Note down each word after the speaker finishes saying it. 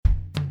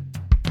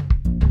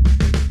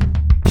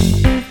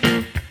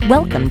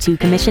Welcome to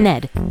Commission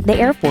Ed, the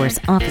Air Force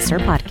Officer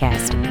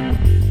Podcast.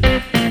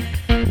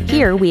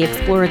 Here we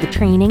explore the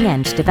training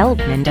and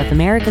development of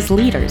America's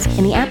leaders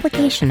in the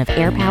application of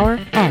air power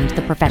and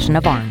the profession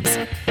of arms.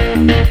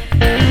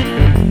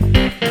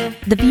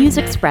 The views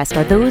expressed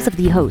are those of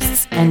the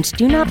hosts and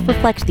do not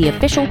reflect the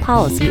official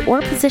policy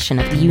or position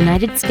of the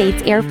United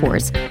States Air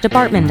Force,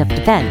 Department of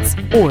Defense,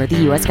 or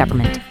the U.S.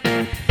 government.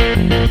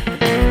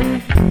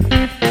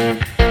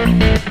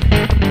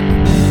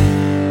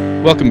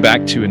 Welcome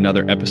back to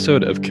another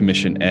episode of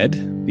Commission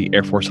Ed, the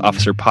Air Force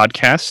Officer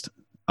Podcast.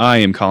 I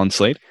am Colin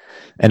Slade.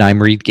 And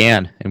I'm Reed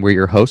Gann, and we're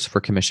your hosts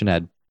for Commission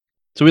Ed.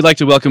 So we'd like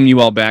to welcome you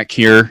all back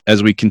here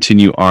as we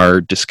continue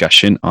our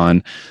discussion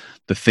on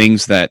the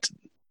things that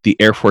the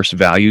Air Force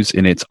values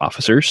in its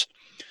officers.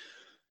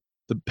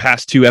 The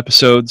past two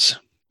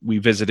episodes, we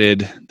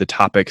visited the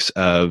topics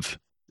of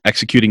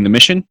executing the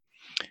mission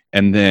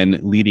and then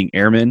leading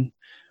airmen,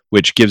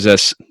 which gives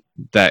us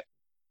that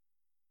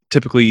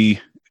typically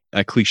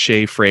a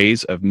cliche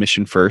phrase of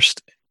mission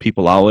first,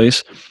 people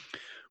always.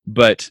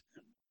 But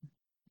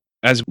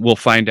as we'll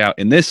find out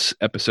in this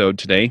episode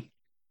today,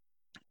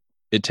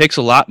 it takes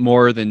a lot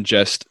more than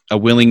just a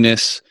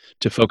willingness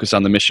to focus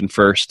on the mission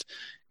first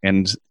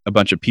and a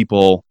bunch of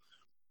people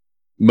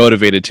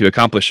motivated to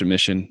accomplish a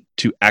mission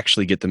to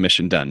actually get the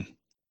mission done.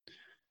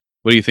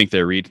 What do you think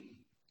there, Reed?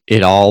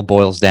 It all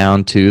boils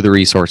down to the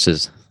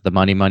resources, the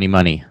money.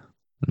 And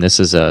this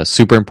is a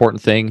super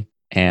important thing,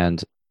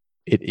 and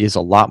it is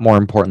a lot more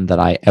important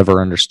than I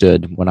ever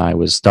understood when I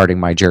was starting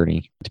my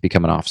journey to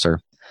become an officer.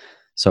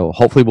 So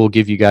hopefully we'll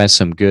give you guys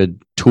some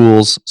good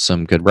tools,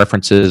 some good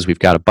references. We've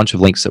got a bunch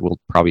of links that we'll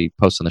probably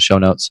post in the show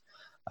notes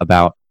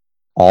about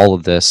all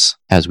of this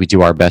as we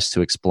do our best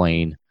to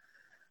explain,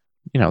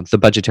 the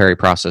budgetary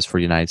process for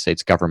the United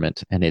States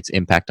government and its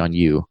impact on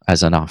you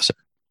as an officer.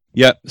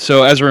 Yeah.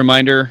 So as a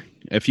reminder,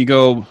 if you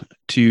go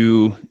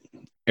to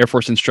Air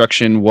Force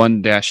Instruction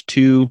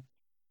 1-2,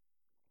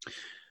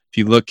 if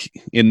you look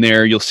in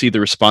there, you'll see the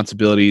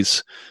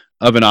responsibilities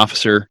of an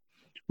officer,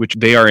 which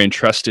they are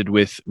entrusted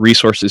with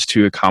resources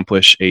to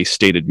accomplish a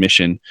stated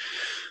mission.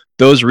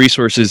 Those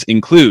resources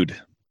include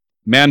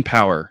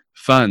manpower,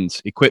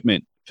 funds,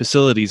 equipment,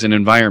 facilities and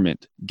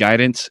environment,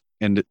 guidance,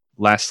 and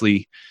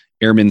lastly,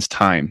 airmen's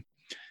time.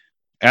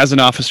 As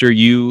an officer,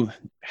 you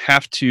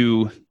have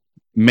to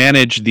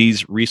manage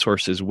these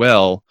resources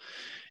well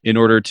in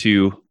order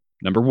to,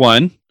 number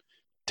one,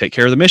 take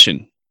care of the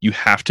mission. You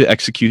have to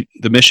execute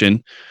the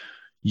mission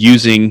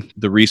using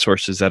the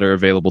resources that are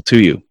available to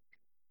you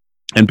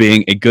and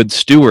being a good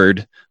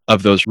steward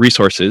of those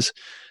resources.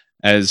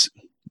 As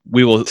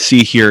we will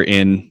see here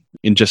in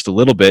just a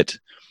little bit,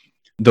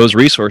 those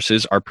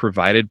resources are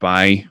provided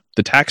by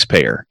the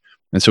taxpayer.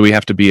 And so we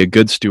have to be a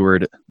good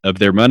steward of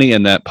their money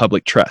and that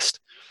public trust.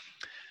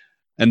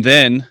 And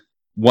then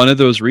one of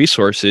those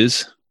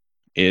resources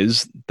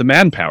is the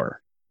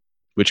manpower,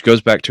 which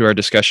goes back to our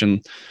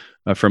discussion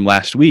from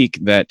last week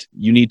that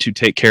you need to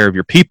take care of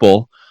your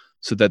people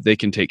so that they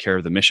can take care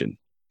of the mission.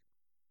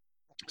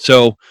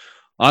 So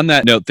on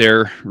that note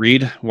there,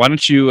 Reed, why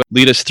don't you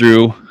lead us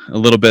through a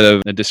little bit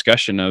of a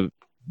discussion of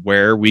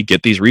where we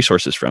get these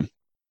resources from?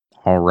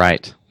 All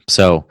right.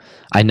 So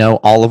I know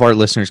all of our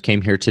listeners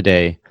came here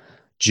today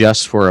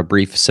just for a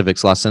brief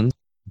civics lesson.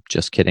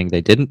 Just kidding,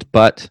 they didn't,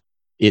 but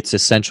it's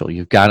essential.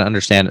 You've got to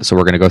understand it. So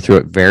we're going to go through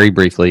it very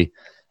briefly.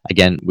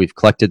 Again, we've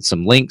collected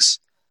some links.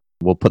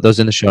 We'll put those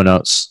in the show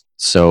notes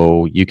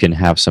so you can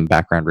have some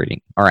background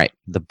reading. All right,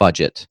 the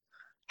budget.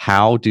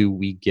 How do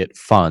we get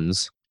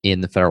funds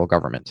in the federal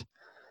government?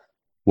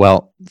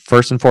 Well,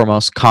 first and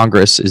foremost,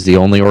 Congress is the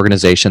only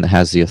organization that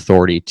has the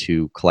authority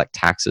to collect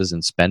taxes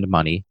and spend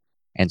money,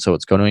 and so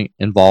it's going to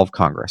involve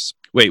Congress.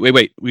 Wait.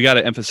 We got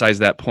to emphasize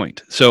that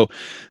point. So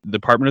the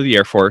Department of the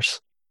Air Force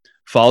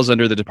falls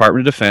under the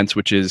Department of Defense,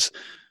 which is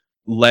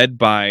led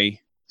by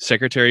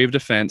Secretary of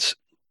Defense,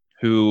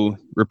 who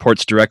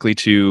reports directly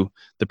to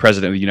the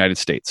President of the United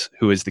States,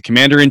 who is the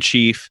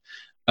Commander-in-Chief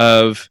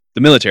of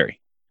the military.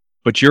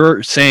 But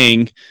you're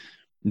saying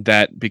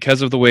that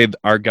because of the way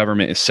our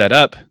government is set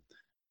up,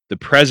 the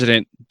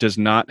President does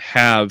not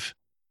have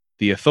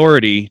the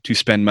authority to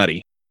spend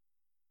money.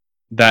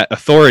 That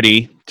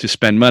authority to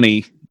spend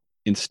money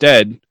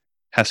instead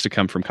has to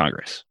come from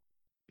Congress.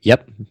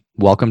 Yep.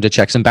 Welcome to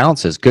Checks and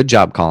Balances. Good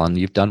job, Colin.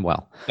 You've done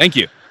well. Thank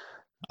you.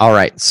 All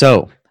right.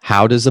 So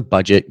how does a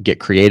budget get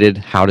created?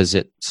 How does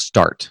it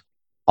start?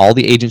 All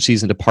the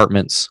agencies and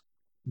departments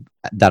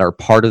that are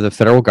part of the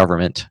federal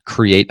government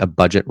create a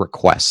budget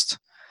request.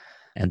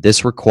 And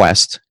this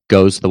request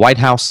goes to the White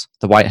House.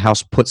 The White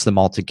House puts them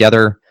all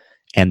together,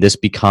 and this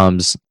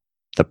becomes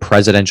the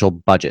presidential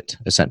budget,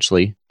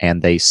 essentially,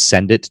 and they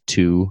send it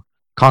to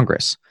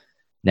Congress.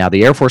 Now,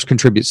 the Air Force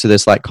contributes to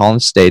this, like Colin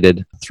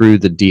stated, through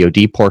the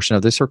DoD portion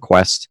of this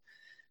request,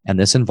 and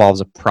this involves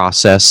a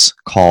process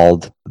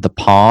called the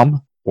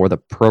POM, or the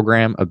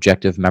Program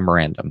Objective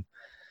Memorandum.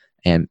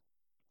 And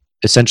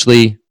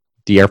essentially,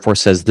 the Air Force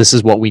says, this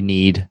is what we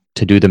need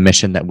to do the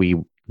mission that we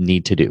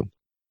need to do.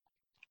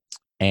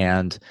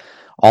 And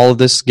all of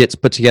this gets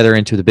put together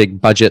into the big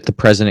budget. The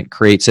president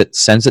creates it,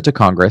 sends it to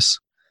Congress.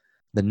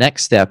 The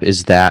next step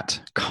is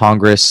that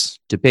Congress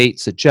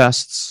debates,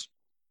 adjusts,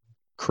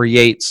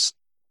 creates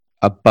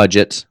a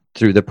budget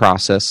through the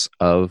process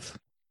of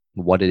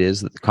what it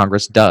is that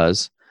Congress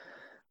does,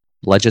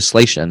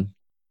 legislation.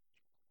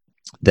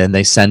 Then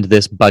they send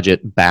this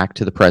budget back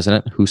to the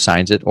president, who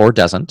signs it or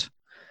doesn't.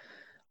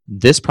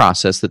 This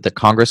process that the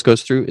Congress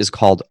goes through is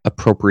called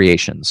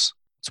appropriations.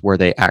 It's where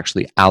they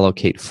actually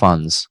allocate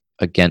funds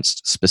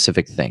against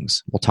specific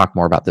things. We'll talk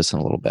more about this in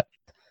a little bit.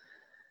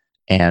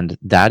 And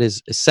that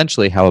is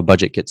essentially how a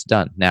budget gets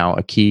done. Now,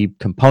 a key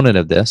component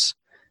of this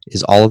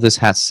is all of this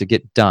has to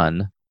get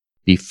done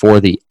before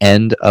the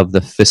end of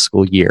the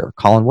fiscal year.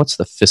 Colin, what's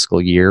the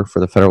fiscal year for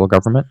the federal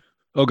government?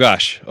 Oh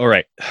gosh. All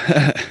right.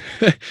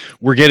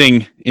 We're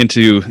getting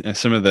into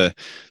some of the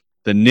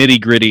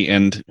nitty-gritty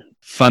and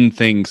fun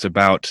things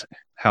about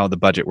how the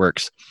budget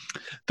works.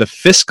 The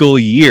fiscal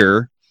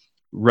year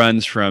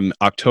runs from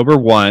October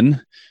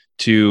 1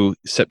 to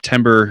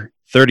September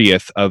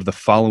 30th of the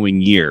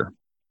following year.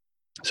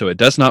 So it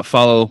does not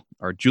follow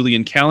our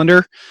Julian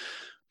calendar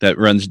that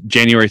runs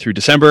January through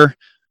December,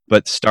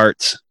 but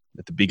starts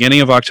at the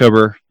beginning of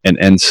October and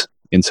ends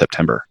in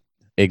September.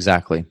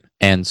 Exactly.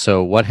 And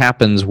so what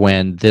happens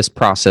when this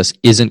process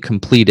isn't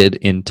completed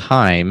in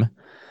time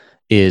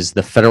is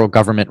the federal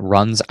government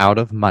runs out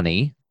of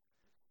money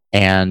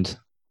and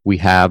we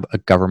have a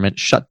government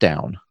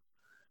shutdown.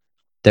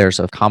 There's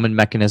a common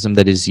mechanism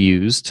that is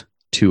used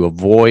to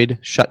avoid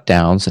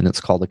shutdowns, and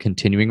it's called a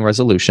continuing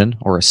resolution,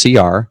 or a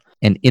CR.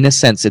 And in a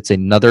sense, it's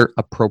another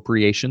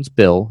appropriations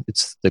bill.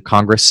 It's the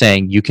Congress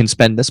saying you can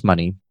spend this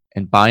money.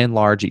 And by and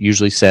large, it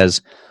usually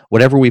says,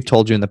 whatever we've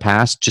told you in the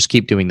past, just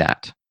keep doing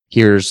that.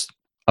 Here's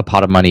a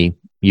pot of money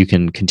you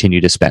can continue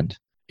to spend.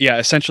 Yeah,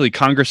 essentially,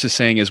 Congress is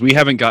saying is we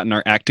haven't gotten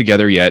our act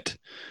together yet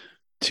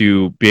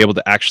to be able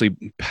to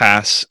actually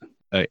pass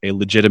a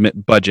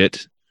legitimate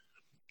budget.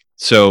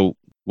 So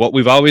what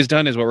we've always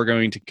done is what we're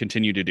going to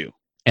continue to do.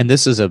 And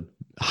this is a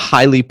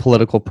highly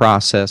political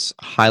process,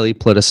 highly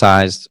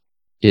politicized.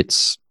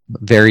 It's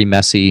very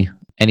messy.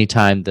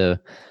 Anytime the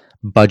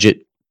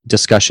budget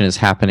discussion is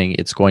happening,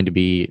 it's going to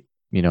be,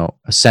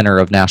 a center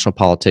of national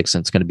politics,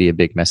 and it's going to be a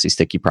big, messy,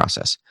 sticky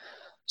process.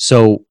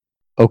 So,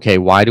 okay,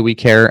 why do we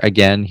care?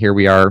 Again, here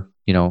we are,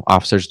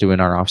 officers doing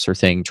our officer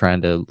thing,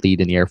 trying to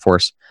lead in the Air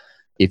Force.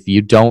 If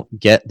you don't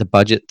get the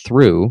budget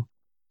through,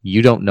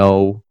 you don't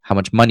know how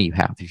much money you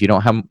have. If you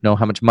don't know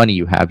how much money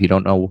you have, you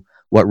don't know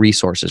what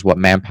resources, what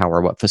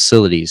manpower, what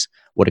facilities,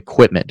 what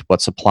equipment,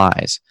 what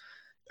supplies.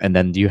 And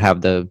then you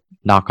have the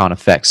knock-on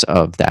effects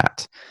of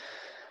that.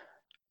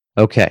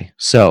 Okay,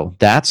 so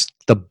that's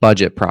the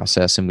budget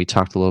process, and we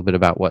talked a little bit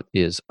about what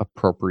is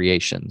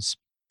appropriations.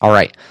 All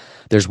right,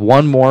 there's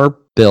one more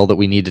bill that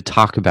we need to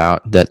talk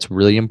about that's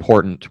really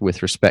important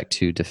with respect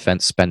to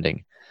defense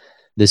spending.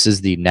 This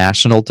is the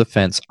National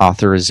Defense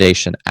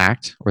Authorization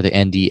Act, or the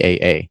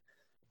NDAA. A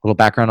little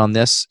background on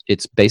this.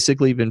 It's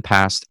basically been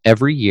passed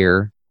every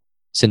year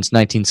since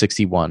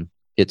 1961.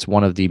 It's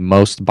one of the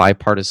most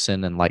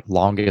bipartisan and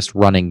longest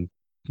running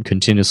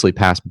continuously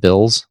passed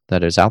bills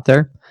that is out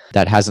there.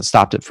 That hasn't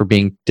stopped it from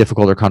being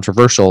difficult or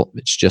controversial.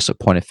 It's just a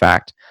point of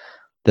fact.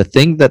 The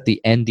thing that the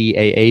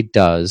NDAA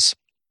does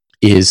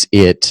is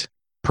it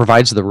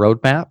provides the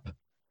roadmap.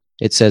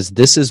 It says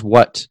this is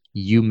what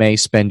you may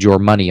spend your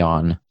money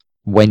on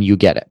when you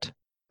get it.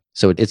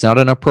 So it's not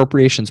an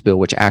appropriations bill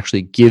which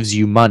actually gives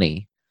you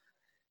money.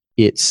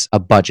 It's a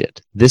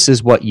budget. This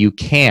is what you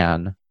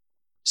can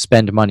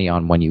spend money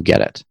on when you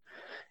get it.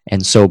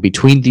 And so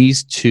between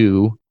these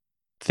two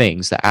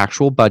things, the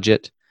actual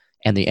budget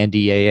and the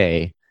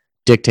NDAA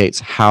dictates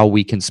how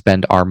we can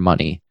spend our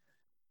money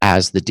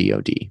as the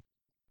DoD.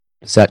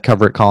 Does that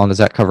cover it, Colin? Does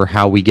that cover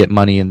how we get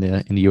money in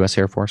the U.S.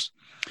 Air Force?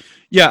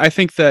 Yeah, I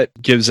think that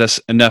gives us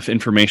enough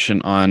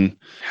information on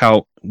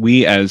how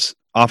we as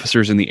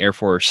officers in the Air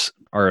Force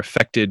are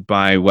affected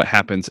by what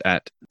happens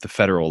at the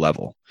federal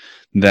level.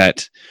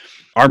 That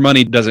our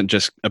money doesn't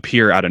just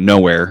appear out of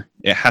nowhere.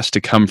 It has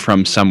to come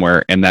from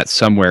somewhere, and that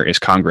somewhere is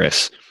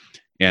Congress.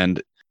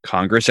 And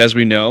Congress, as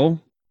we know,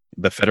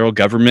 the federal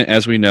government,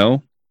 as we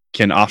know,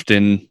 can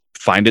often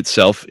find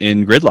itself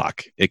in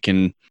gridlock. It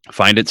can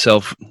find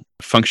itself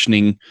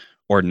functioning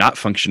or not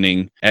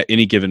functioning at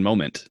any given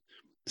moment.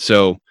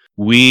 So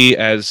we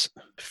as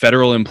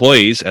federal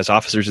employees, as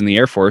officers in the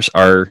Air Force,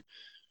 are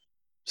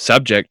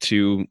subject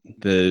to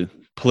the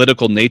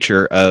political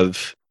nature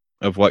of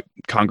what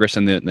Congress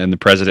and the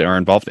president are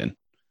involved in.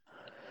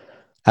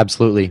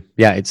 Absolutely.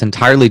 Yeah, it's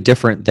entirely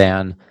different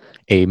than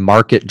a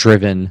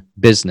market-driven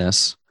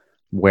business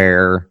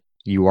where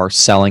you are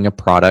selling a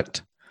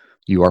product,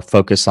 you are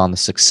focused on the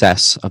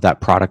success of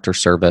that product or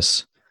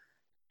service,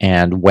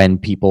 and when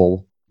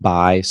people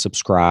buy,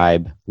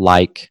 subscribe,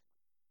 like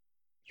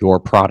your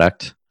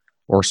product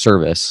or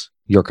service,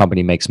 your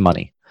company makes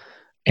money.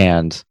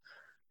 And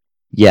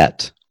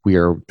yet, we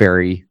are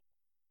very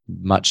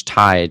much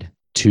tied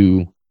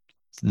to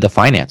the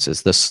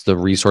finances, the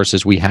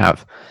resources we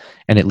have.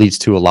 And it leads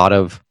to a lot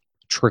of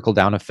trickle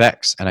down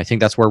effects. And I think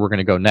that's where we're going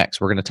to go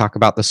next. We're going to talk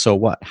about the so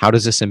what. How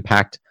does this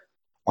impact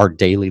our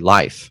daily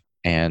life?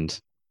 And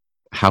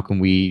how can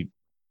we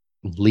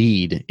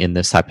lead in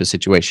this type of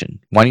situation?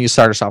 Why don't you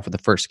start us off with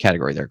the first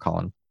category there,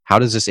 Colin? How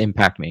does this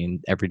impact me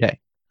every day?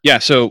 Yeah,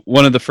 so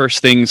one of the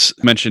first things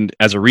mentioned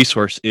as a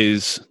resource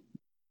is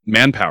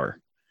manpower.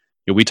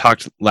 We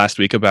talked last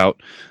week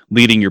about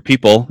leading your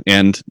people,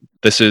 and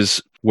this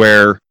is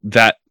where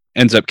that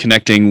ends up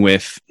connecting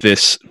with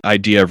this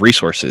idea of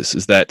resources,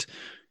 is that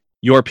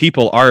your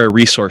people are a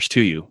resource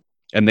to you,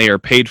 and they are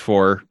paid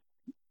for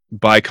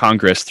by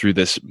Congress through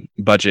this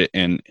budget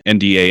and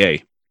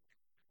NDAA.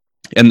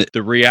 And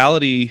the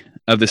reality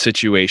of the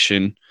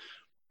situation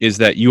is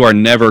that you are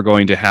never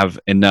going to have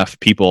enough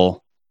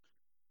people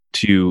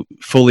to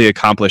fully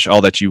accomplish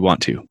all that you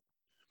want to.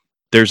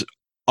 There's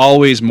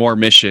always more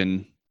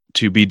mission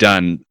to be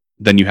done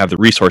than you have the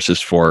resources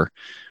for,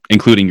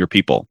 including your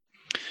people.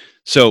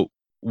 So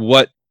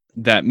what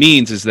that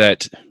means is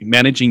that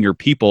managing your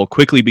people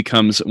quickly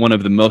becomes one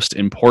of the most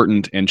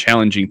important and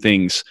challenging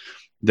things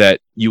that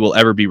you will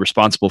ever be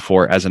responsible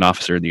for as an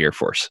officer in the Air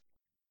Force.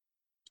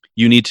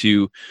 You need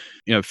to,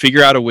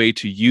 figure out a way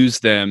to use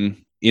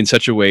them in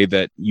such a way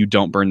that you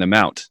don't burn them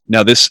out.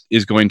 Now, this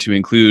is going to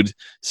include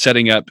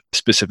setting up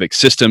specific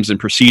systems and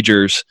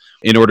procedures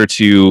in order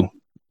to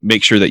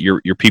make sure that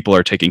your people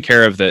are taken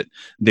care of, that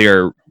they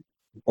are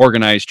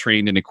organized,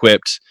 trained, and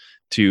equipped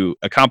to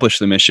accomplish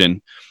the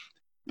mission.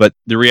 But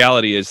the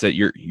reality is that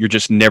you're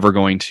just never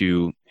going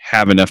to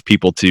have enough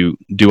people to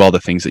do all the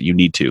things that you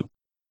need to.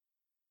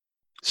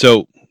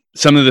 So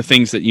some of the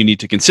things that you need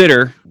to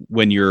consider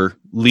when you're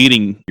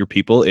leading your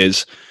people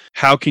is,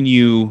 how can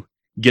you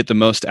get the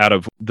most out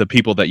of the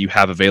people that you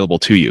have available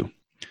to you?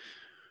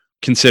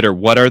 Consider,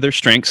 what are their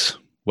strengths?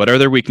 What are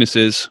their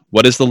weaknesses?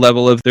 What is the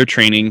level of their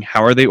training?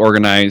 How are they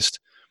organized?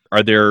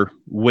 Are there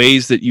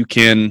ways that you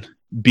can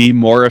be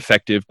more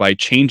effective by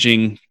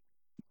changing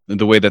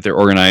the way that they're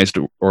organized,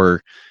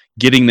 or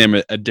getting them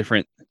a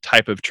different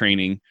type of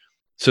training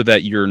so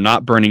that you're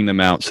not burning them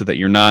out, so that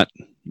you're not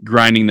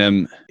grinding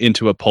them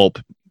into a pulp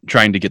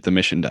trying to get the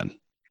mission done?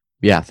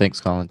 Yeah,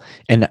 thanks, Colin.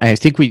 And I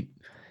think we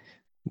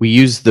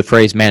use the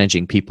phrase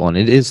managing people, and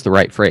it is the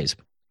right phrase.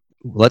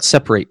 Let's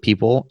separate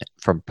people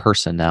from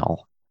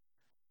personnel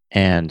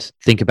and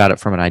think about it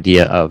from an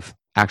idea of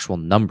actual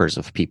numbers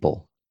of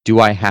people. Do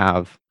I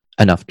have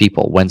enough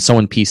people? When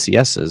someone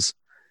PCSs,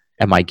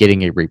 am I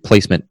getting a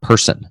replacement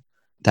person?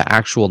 The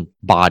actual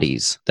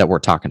bodies that we're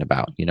talking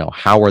about,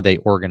 how are they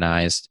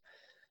organized?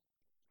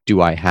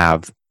 Do I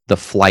have the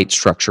flight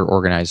structure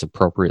organized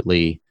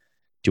appropriately?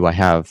 Do I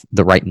have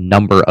the right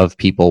number of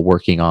people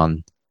working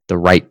on the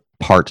right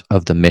part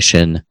of the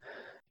mission?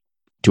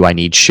 Do I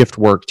need shift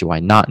work? Do I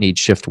not need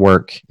shift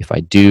work? If I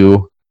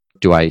do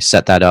I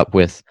set that up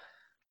with,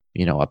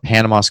 a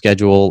Panama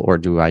schedule, or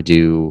do I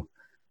do,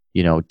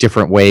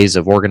 different ways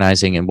of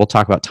organizing? And we'll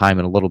talk about time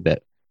in a little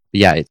bit. But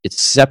yeah,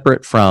 it's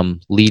separate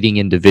from leading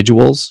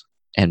individuals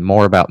and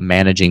more about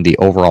managing the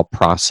overall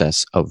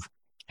process of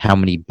how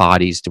many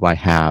bodies do I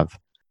have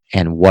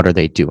and what are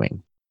they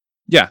doing?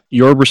 Yeah,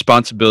 your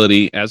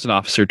responsibility as an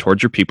officer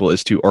towards your people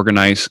is to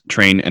organize,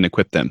 train, and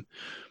equip them.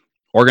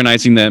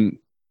 Organizing them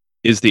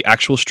is the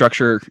actual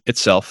structure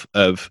itself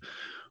of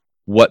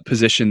what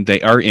position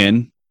they are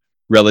in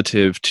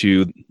relative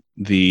to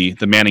the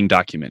manning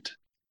document.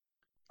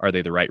 Are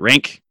they the right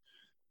rank?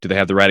 Do they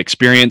have the right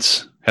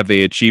experience? Have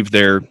they achieved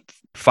their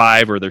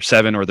 5 or their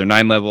 7 or their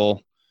 9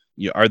 level?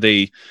 Are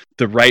they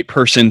the right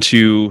person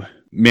to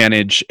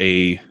manage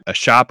a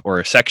shop or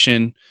a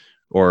section,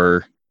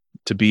 or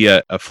to be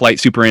a flight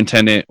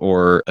superintendent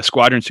or a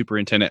squadron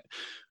superintendent?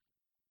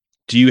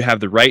 Do you have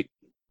the right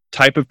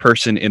type of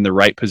person in the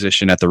right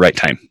position at the right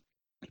time?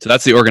 So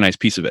that's the organized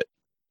piece of it.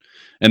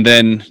 And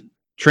then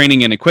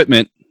training and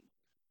equipment,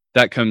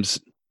 that comes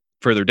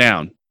further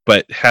down,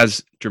 but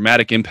has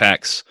dramatic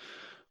impacts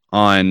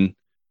on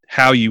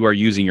how you are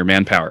using your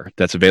manpower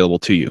that's available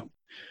to you.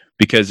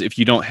 Because if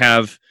you don't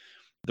have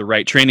the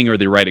right training or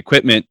the right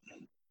equipment,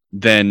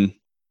 then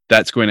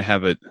that's going to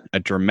have a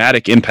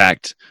dramatic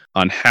impact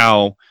on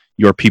how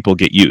your people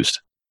get used.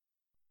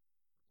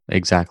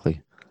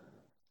 Exactly.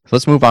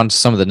 Let's move on to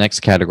some of the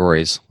next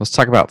categories. Let's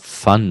talk about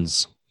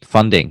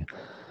funding.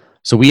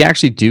 So we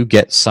actually do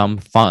get some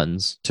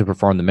funds to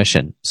perform the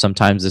mission.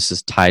 Sometimes this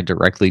is tied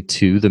directly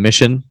to the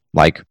mission,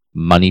 like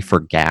money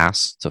for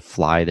gas to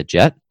fly the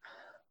jet,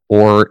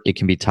 or it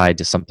can be tied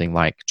to something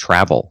like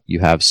travel. You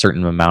have a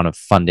certain amount of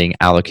funding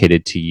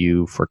allocated to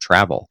you for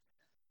travel.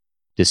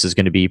 This is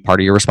going to be part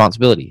of your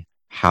responsibility.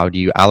 How do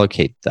you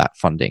allocate that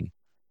funding?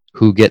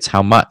 Who gets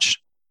how much?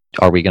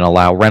 Are we going to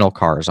allow rental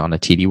cars on a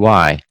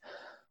TDY?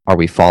 Are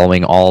we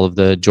following all of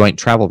the joint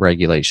travel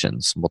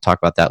regulations? We'll talk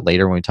about that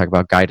later when we talk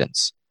about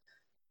guidance.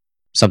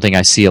 Something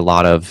I see a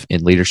lot of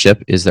in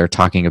leadership is they're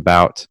talking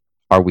about,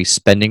 are we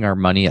spending our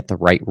money at the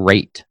right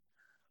rate?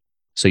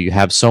 So you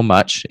have so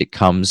much, it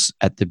comes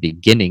at the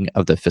beginning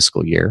of the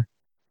fiscal year.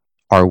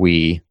 Are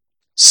we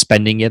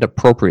spending it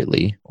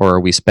appropriately, or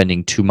are we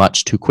spending too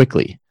much too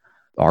quickly?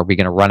 Are we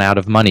going to run out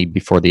of money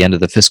before the end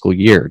of the fiscal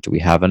year? Do we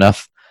have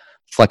enough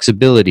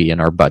flexibility in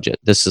our budget.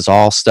 This is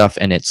all stuff,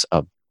 and it's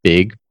a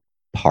big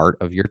part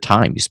of your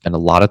time. You spend a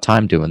lot of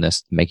time doing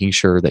this, making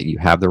sure that you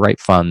have the right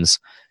funds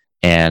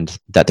and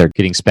that they're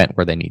getting spent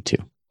where they need to.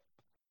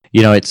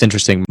 You know, it's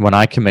interesting. When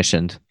I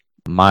commissioned,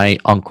 my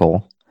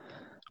uncle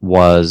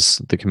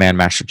was the Command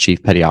Master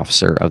Chief Petty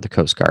Officer of the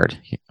Coast Guard,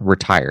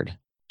 retired,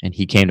 and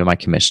he came to my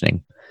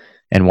commissioning.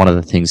 And one of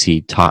the things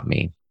he taught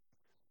me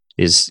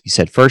is, he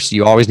said, first,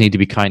 you always need to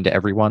be kind to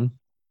everyone,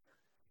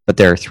 but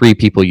there are 3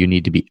 people you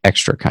need to be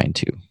extra kind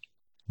to.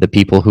 The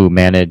people who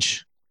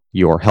manage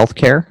your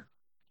healthcare,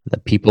 the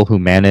people who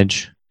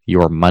manage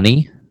your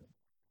money,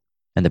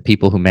 and the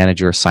people who manage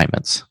your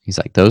assignments. He's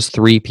like, those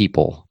 3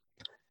 people,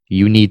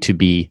 you need to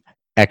be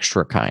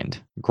extra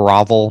kind.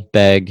 Grovel,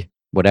 beg,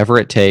 whatever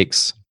it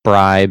takes,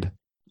 bribe,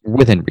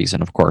 within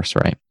reason, of course,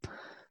 right?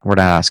 We're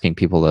not asking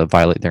people to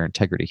violate their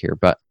integrity here,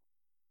 but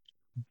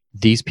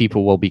these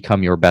people will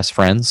become your best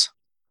friends,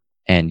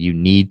 and you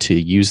need to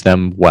use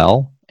them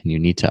well, and you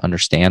need to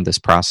understand this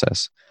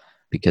process,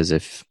 because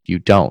if you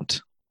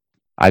don't,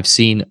 I've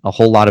seen a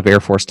whole lot of Air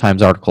Force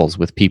Times articles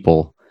with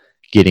people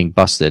getting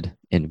busted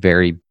in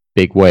very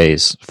big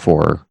ways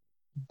for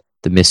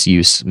the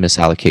misuse,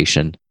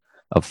 misallocation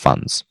of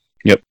funds.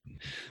 Yep.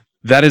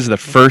 That is the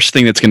first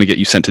thing that's going to get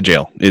you sent to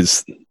jail,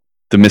 is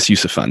the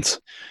misuse of funds.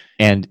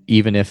 And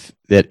even if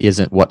that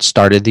isn't what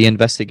started the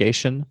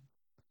investigation,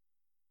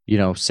 you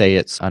know, say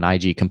it's an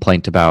IG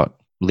complaint about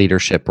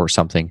leadership or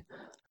something,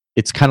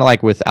 it's kind of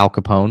like with Al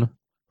Capone,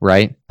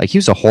 right? Like, he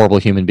was a horrible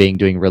human being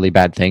doing really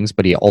bad things,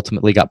 but he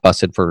ultimately got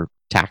busted for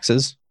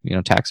taxes, you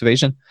know, tax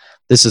evasion.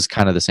 This is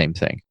kind of the same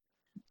thing.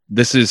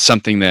 This is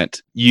something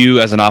that you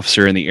as an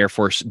officer in the Air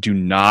Force do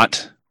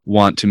not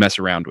want to mess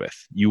around with.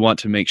 You want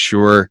to make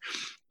sure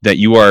that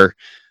you are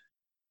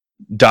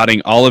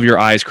dotting all of your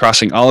I's,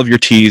 crossing all of your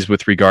T's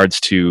with regards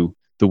to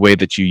the way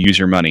that you use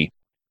your money.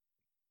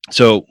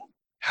 So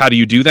how do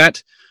you do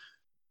that?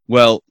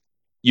 Well,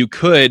 you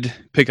could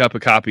pick up a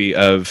copy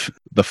of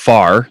the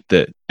FAR,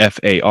 the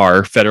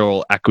FAR,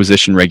 Federal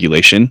Acquisition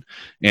Regulation,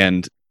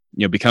 and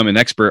become an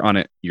expert on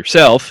it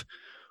yourself,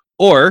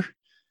 or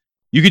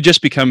you could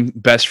just become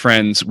best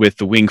friends with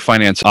the wing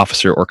finance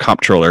officer or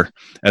comptroller,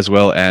 as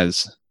well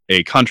as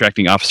a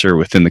contracting officer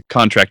within the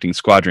contracting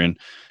squadron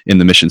in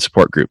the mission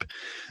support group.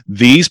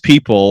 These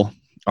people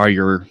are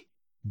your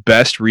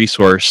best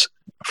resource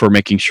for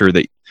making sure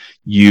that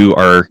you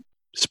are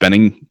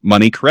spending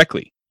money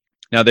correctly.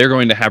 Now, they're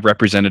going to have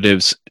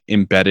representatives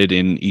embedded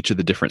in each of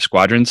the different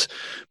squadrons,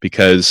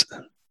 because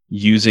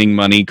using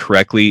money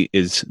correctly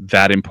is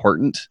that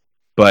important.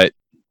 But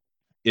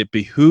it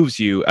behooves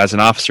you as an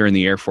officer in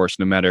the Air Force,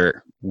 no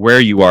matter where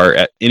you are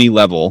at any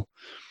level,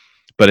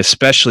 but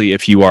especially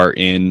if you are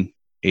in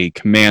a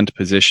command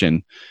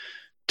position,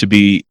 to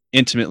be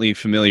intimately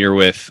familiar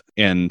with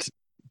and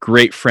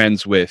great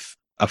friends with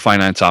a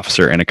finance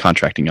officer and a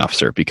contracting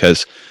officer,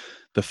 because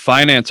the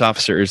finance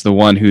officer is the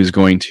one who's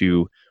going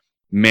to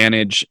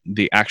manage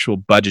the actual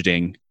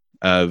budgeting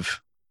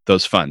of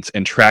those funds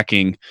and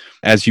tracking,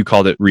 as you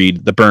called it,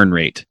 Reed, the burn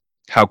rate,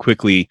 how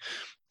quickly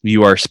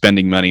you are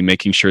spending money,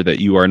 making sure that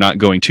you are not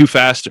going too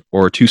fast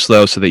or too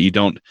slow, so that you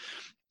don't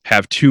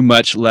have too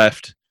much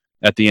left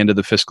at the end of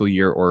the fiscal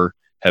year or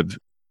have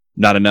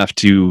not enough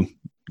to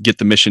get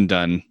the mission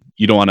done.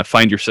 You don't want to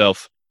find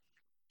yourself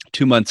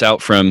 2 months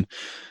out from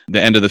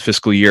the end of the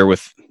fiscal year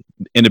with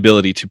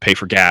inability to pay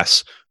for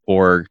gas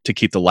or to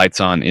keep the lights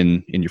on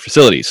in your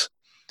facilities,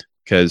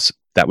 because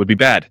that would be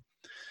bad.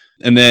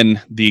 And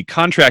then the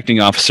contracting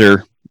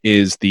officer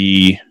is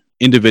the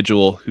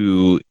individual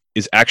who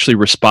is actually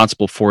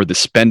responsible for the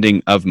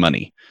spending of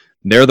money.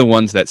 They're the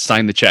ones that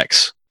sign the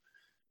checks.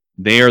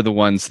 They are the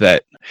ones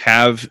that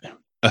have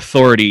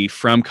authority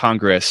from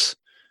Congress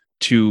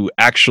to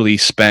actually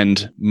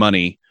spend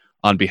money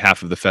on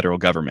behalf of the federal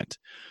government.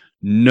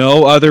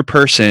 No other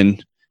person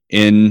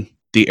in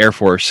the Air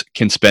Force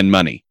can spend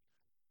money.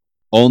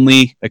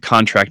 Only a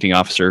contracting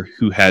officer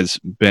who has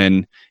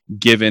been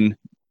given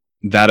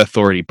that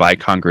authority by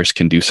Congress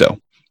can do so.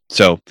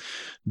 So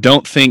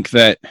don't think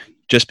that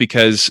just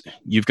because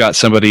you've got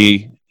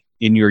somebody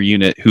in your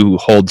unit who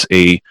holds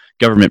a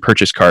government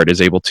purchase card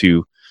is able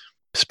to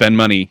spend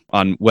money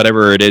on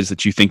whatever it is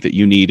that you think that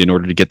you need in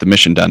order to get the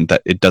mission done,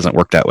 that it doesn't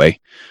work that way.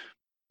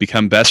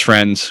 Become best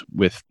friends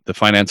with the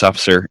finance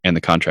officer and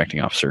the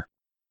contracting officer.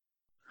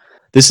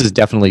 This is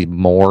definitely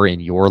more in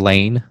your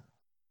lane,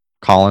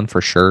 Colin,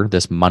 for sure,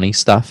 this money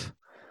stuff.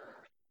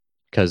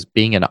 Because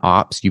being an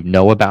ops, you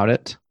know about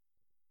it,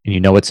 and you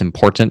know it's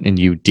important, and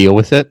you deal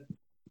with it.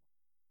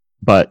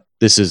 But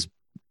this is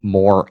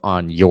more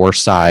on your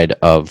side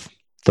of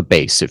the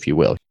base, if you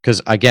will.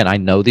 Because again, I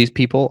know these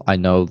people. I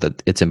know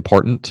that it's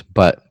important,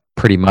 but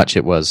pretty much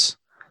it was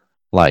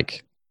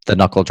like the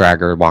knuckle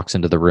dragger walks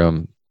into the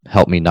room,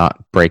 help me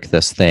not break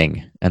this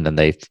thing, and then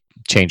they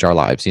change our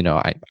lives.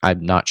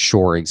 I'm not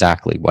sure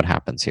exactly what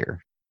happens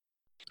here.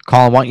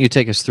 Colin, why don't you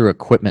take us through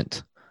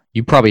equipment?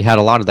 You probably had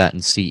a lot of that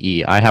in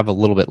CE. I have a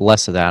little bit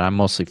less of that. I'm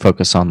mostly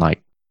focused on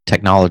like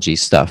technology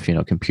stuff,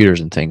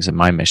 computers and things in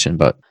my mission.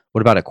 But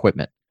what about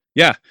equipment?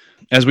 Yeah.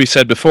 as we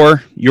said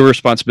before, your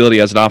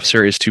responsibility as an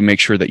officer is to make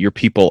sure that your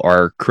people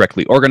are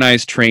correctly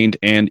organized, trained,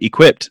 and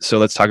equipped. So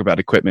let's talk about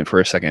equipment for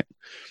a second.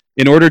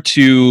 In order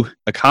to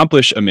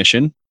accomplish a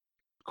mission,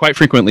 quite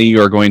frequently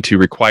you are going to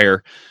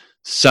require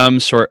some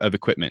sort of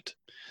equipment.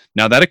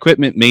 Now, that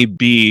equipment may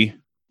be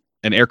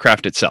an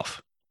aircraft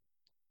itself.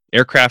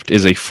 Aircraft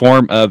is a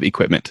form of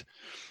equipment,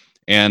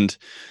 and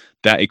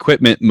that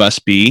equipment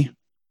must be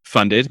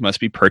funded, must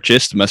be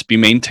purchased, must be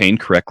maintained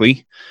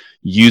correctly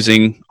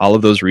using all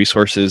of those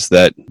resources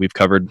that we've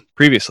covered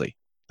previously,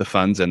 the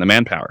funds and the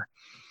manpower.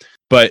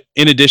 But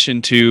in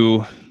addition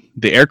to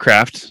the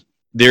aircraft,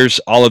 there's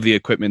all of the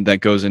equipment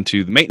that goes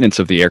into the maintenance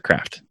of the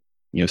aircraft,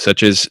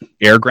 such as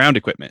air-ground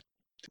equipment,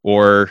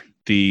 or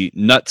the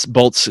nuts,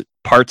 bolts,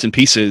 parts, and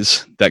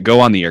pieces that go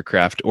on the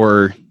aircraft,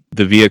 or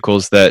the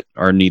vehicles that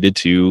are needed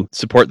to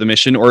support the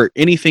mission, or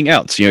anything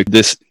else.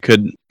 This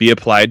could be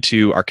applied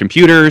to our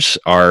computers,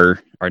 our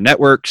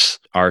networks,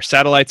 our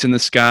satellites in the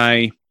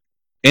sky,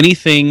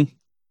 anything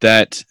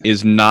that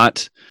is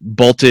not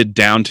bolted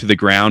down to the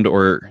ground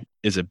or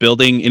is a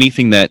building,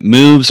 anything that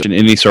moves in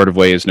any sort of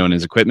way is known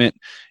as equipment.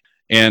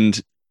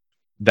 And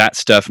that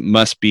stuff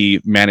must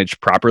be managed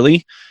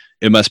properly.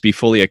 It must be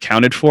fully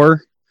accounted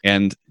for,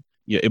 and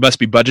it must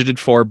be budgeted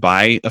for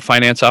by a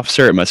finance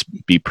officer. It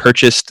must be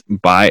purchased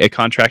by a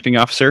contracting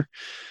officer.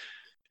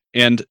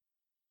 And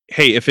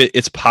hey, if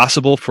it's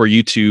possible for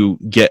you to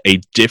get a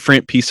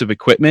different piece of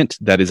equipment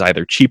that is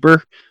either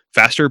cheaper,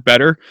 faster,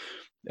 better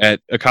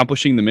at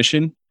accomplishing the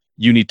mission,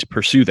 you need to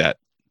pursue that.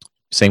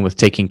 Same with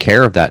taking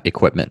care of that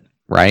equipment,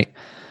 right?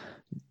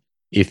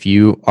 If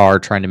you are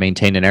trying to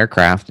maintain an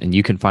aircraft and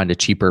you can find a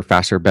cheaper,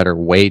 faster, better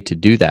way to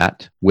do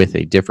that with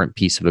a different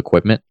piece of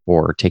equipment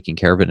or taking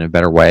care of it in a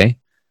better way,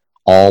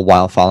 all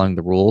while following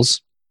the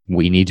rules,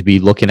 we need to be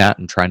looking at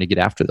and trying to get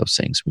after those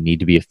things. We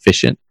need to be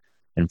efficient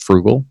and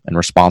frugal and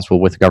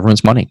responsible with the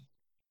government's money.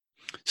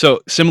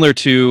 So similar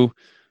to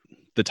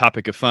the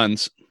topic of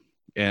funds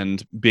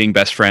and being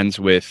best friends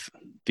with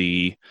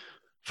the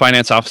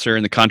finance officer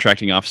and the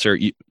contracting officer,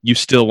 you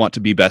still want to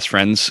be best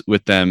friends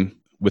with them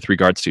with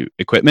regards to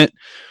equipment.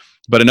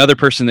 But another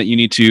person that you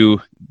need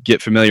to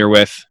get familiar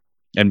with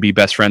and be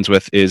best friends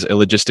with is a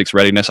logistics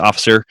readiness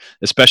officer,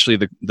 especially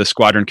the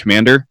squadron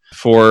commander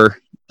for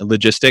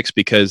logistics,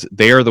 because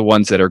they are the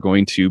ones that are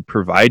going to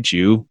provide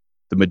you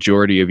the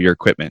majority of your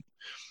equipment.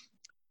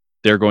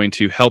 They're going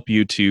to help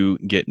you to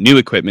get new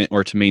equipment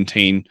or to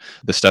maintain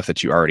the stuff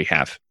that you already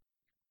have.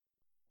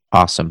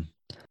 Awesome.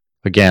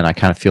 Again, I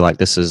kind of feel like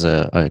this is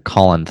a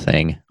Colin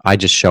thing. I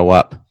just show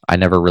up. I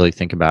never really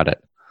think about it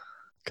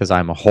because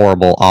I'm a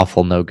horrible,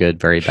 awful, no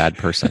good, very bad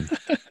person.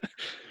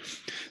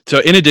 So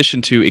in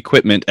addition to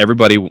equipment,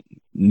 everybody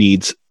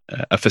needs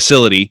a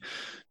facility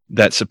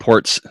that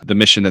supports the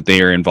mission that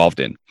they are involved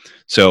in.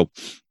 So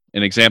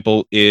an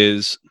example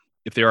is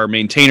if there are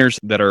maintainers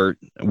that are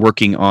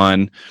working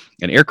on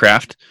an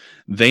aircraft,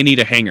 they need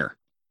a hangar.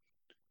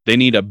 They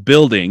need a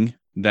building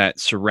that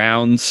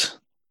surrounds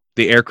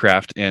the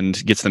aircraft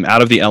and gets them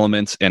out of the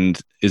elements and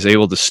is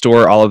able to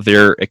store all of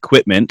their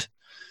equipment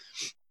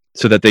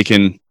so that they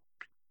can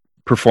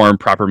perform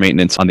proper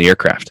maintenance on the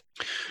aircraft.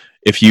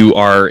 If you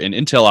are an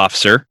intel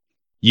officer,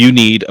 you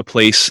need a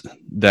place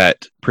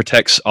that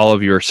protects all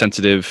of your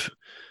sensitive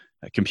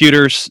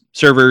computers,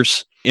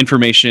 servers,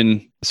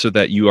 information so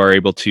that you are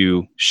able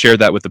to share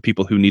that with the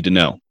people who need to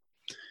know.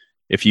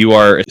 If you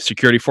are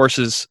security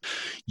forces,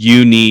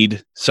 you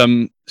need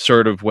some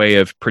sort of way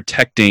of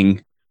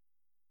protecting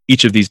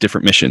each of these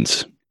different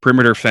missions.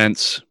 Perimeter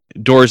fence,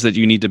 doors that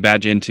you need to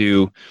badge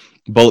into,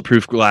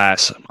 bulletproof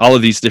glass, all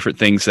of these different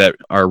things that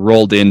are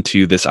rolled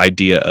into this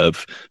idea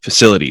of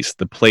facilities,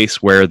 the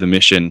place where the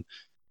mission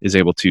is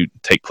able to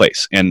take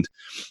place. And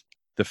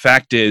the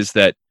fact is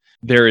that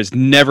there is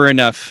never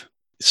enough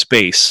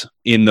space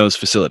in those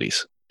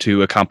facilities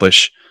to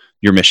accomplish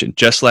your mission.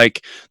 Just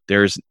like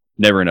there's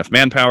never enough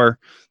manpower,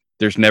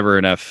 there's never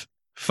enough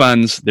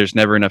funds, there's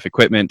never enough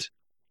equipment,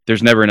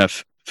 there's never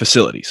enough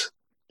facilities.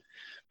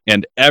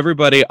 And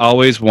everybody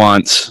always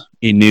wants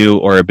a new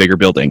or a bigger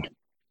building.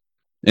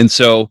 And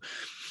so,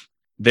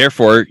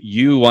 therefore,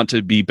 you want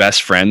to be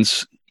best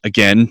friends,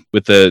 again,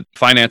 with the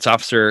finance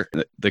officer,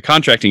 the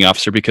contracting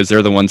officer, because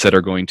they're the ones that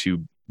are going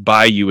to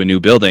buy you a new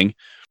building.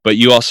 But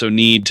you also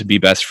need to be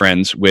best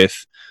friends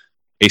with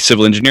a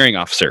civil engineering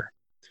officer,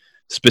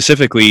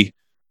 specifically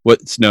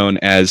what's known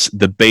as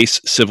the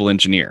base civil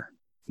engineer.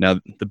 Now,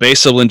 the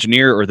base civil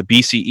engineer, or the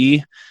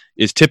BCE,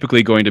 is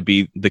typically going to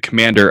be the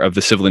commander of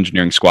the civil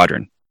engineering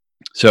squadron.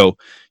 So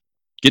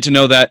get to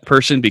know that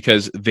person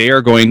because they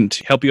are going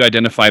to help you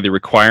identify the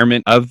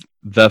requirement of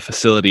the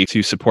facility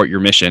to support your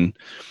mission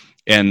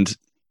and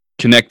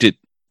connect it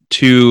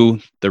to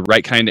the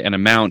right kind and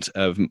amount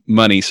of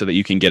money so that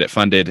you can get it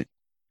funded.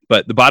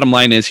 But the bottom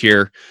line is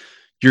here,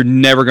 you're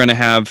never going to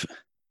have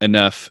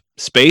enough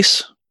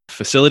space,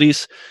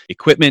 facilities,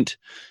 equipment,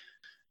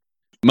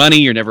 money.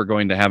 You're never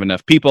going to have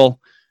enough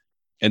people.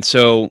 And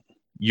so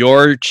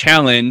your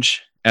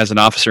challenge as an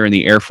officer in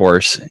the Air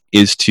Force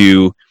is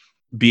to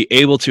be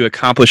able to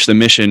accomplish the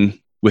mission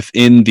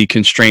within the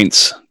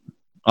constraints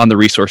on the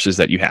resources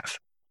that you have.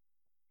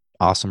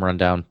 Awesome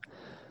rundown.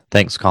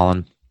 Thanks,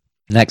 Colin.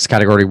 Next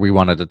category we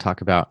wanted to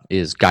talk about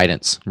is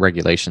guidance,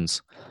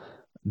 regulations.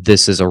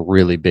 This is a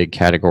really big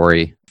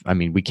category. I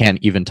mean, we can't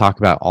even talk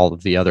about all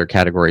of the other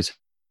categories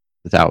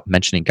without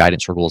mentioning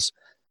guidance rules.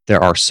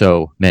 There are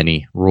so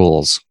many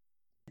rules,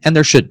 and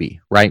there should be,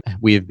 right?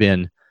 We have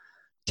been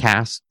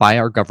tasked by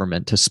our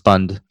government to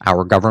spend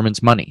our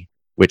government's money,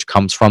 which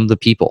comes from the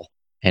people,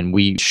 and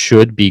we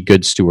should be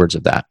good stewards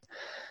of that.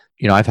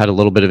 You know, I've had a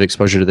little bit of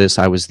exposure to this.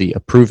 I was the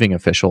approving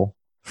official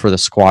for the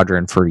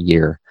squadron for a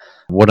year.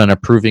 What an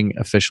approving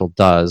official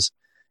does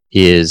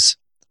is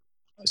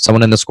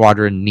someone in the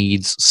squadron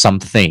needs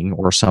something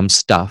or some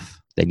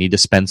stuff. They need to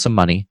spend some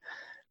money.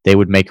 They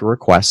would make a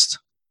request,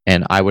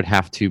 and I would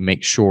have to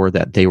make sure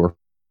that they were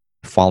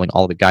following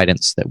all the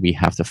guidance that we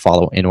have to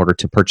follow in order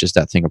to purchase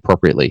that thing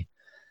appropriately.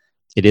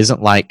 It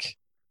isn't like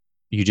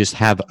you just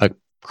have a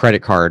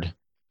credit card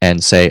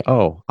and say,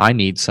 oh, I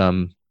need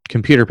some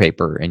computer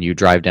paper, and you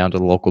drive down to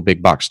the local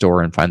big box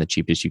store and find the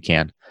cheapest you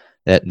can.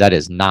 That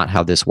is not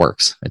how this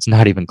works. It's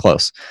not even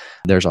close.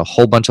 There's a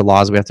whole bunch of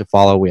laws we have to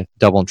follow. We have to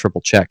double and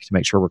triple check to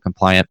make sure we're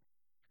compliant.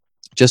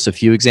 Just a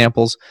few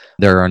examples.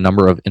 There are a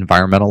number of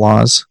environmental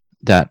laws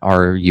that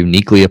are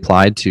uniquely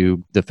applied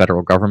to the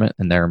federal government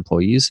and their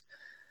employees.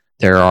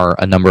 There are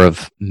a number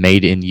of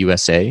Made in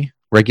USA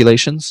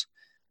regulations.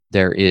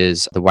 There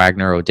is the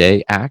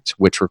Wagner-O'Day Act,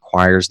 which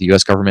requires the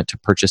U.S. government to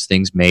purchase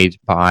things made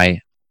by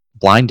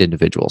blind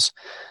individuals.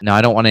 Now,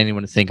 I don't want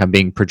anyone to think I'm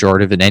being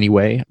pejorative in any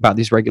way about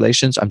these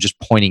regulations. I'm just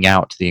pointing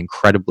out the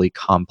incredibly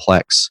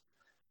complex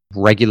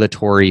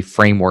regulatory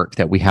framework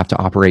that we have to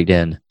operate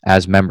in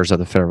as members of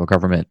the federal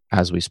government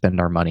as we spend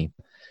our money.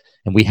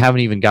 And we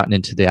haven't even gotten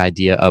into the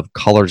idea of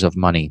colors of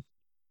money.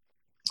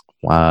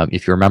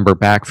 If you remember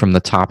back from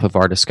the top of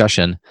our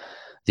discussion,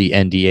 the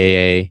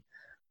NDAA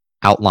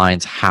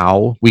outlines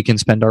how we can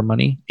spend our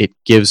money. It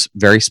gives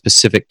very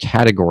specific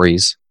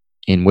categories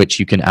in which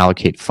you can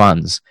allocate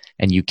funds,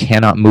 and you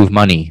cannot move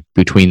money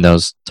between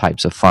those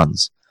types of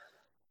funds.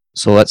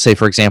 So let's say,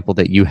 for example,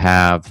 that you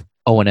have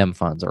O&M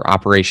funds, or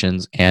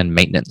operations and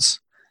maintenance.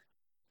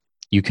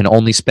 You can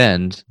only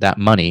spend that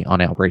money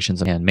on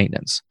operations and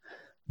maintenance.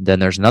 Then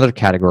there's another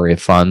category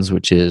of funds,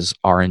 which is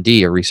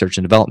R&D, or research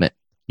and development.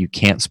 You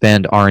can't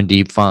spend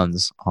R&D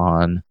funds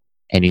on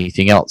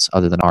anything else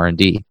other than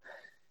R&D.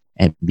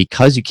 And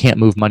because you can't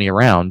move money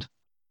around,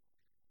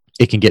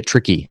 it can get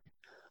tricky.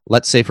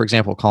 Let's say, for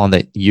example, Colin,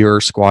 that your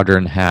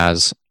squadron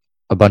has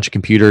a bunch of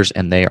computers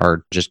and they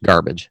are just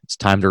garbage. It's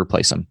time to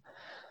replace them.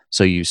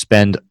 So you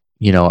spend,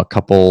 a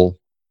couple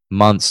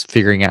months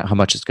figuring out how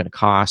much it's going to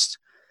cost.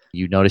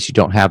 You notice you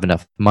don't have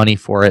enough money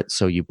for it,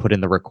 so you put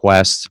in the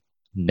request.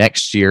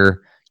 Next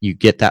year, you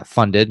get that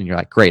funded, and you're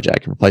like, great, I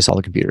can replace all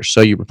the computers.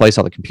 So you replace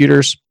all the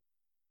computers,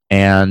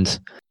 and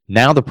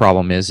now the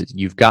problem is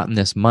you've gotten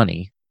this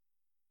money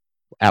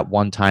at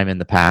one time in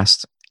the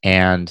past,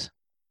 and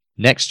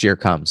next year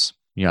comes.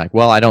 You're like,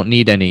 well, I don't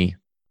need any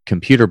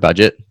computer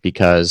budget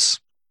because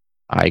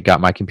I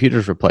got my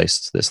computers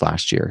replaced this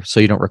last year. So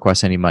you don't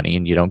request any money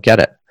and you don't get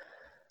it.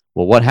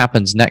 Well, what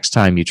happens next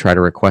time you try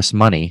to request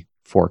money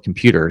for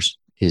computers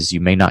is you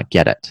may not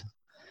get it.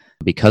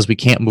 Because we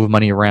can't move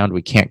money around,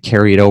 we can't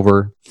carry it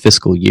over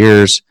fiscal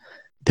years.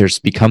 There's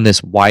become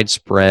this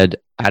widespread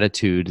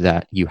attitude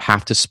that you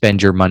have to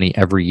spend your money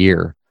every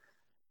year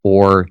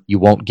or you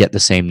won't get the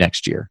same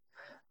next year.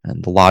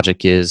 And the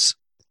logic is,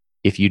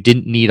 if you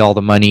didn't need all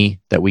the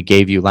money that we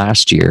gave you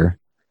last year,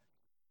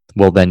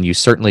 well, then you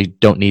certainly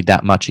don't need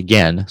that much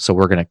again. So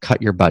we're going to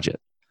cut your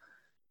budget.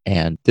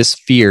 And this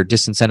fear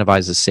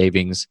disincentivizes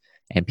savings,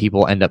 and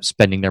people end up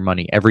spending their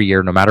money every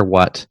year, no matter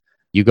what.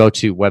 You go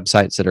to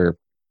websites that are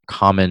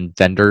common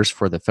vendors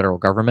for the federal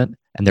government,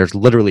 and there's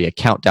literally a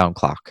countdown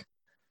clock.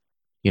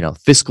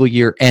 Fiscal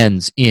year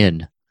ends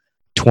in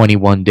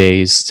 21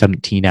 days,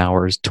 17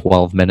 hours,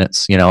 12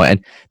 minutes,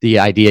 and the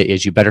idea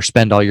is you better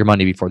spend all your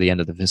money before the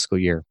end of the fiscal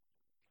year.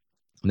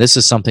 And this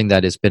is something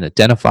that has been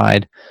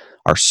identified.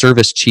 Our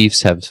service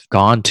chiefs have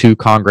gone to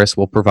Congress.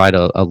 We'll provide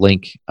a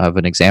link of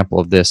an example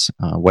of this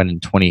when in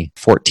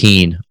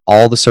 2014,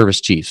 all the service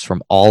chiefs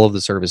from all of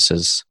the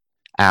services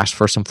asked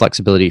for some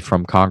flexibility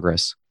from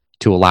Congress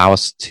to allow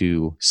us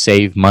to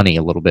save money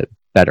a little bit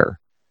better.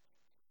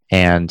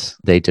 And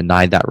they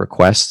denied that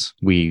request.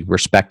 We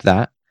respect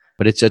that.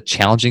 But it's a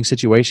challenging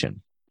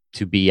situation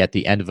to be at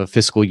the end of a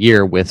fiscal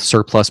year with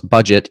surplus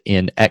budget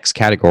in X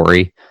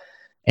category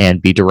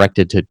and be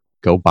directed to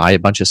go buy a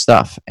bunch of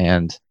stuff.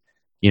 And,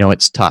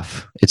 it's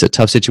tough. It's a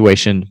tough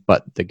situation,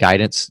 but the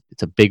guidance,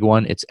 it's a big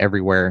one. It's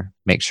everywhere.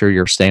 Make sure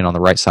you're staying on the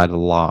right side of the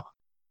law.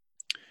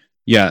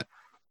 Yeah.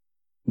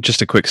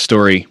 Just a quick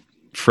story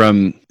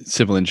from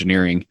civil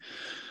engineering.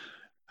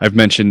 I've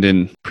mentioned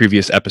in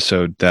previous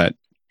episode that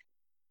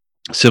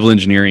civil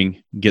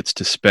engineering gets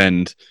to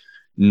spend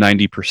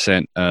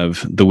 90%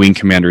 of the wing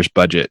commander's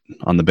budget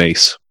on the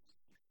base.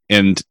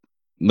 And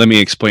let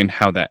me explain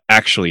how that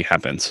actually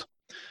happens.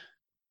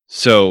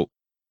 So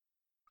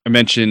I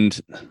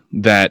mentioned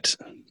that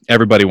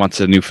everybody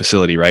wants a new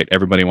facility, right?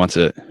 Everybody wants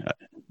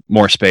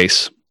more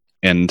space.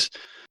 And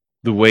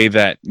the way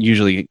that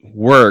usually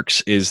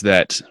works is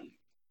that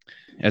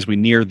as we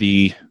near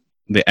the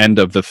end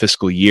of the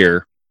fiscal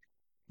year,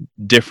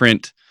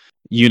 different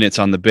units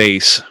on the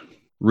base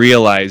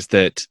realize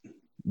that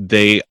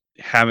they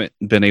haven't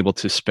been able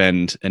to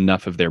spend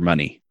enough of their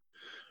money.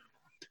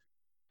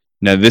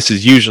 Now, this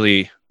is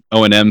usually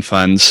O&M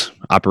funds,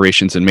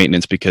 operations and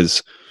maintenance,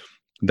 because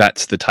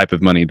that's the type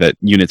of money that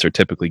units are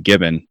typically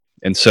given.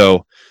 And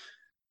so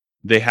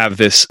they have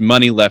this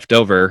money left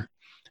over.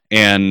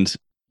 And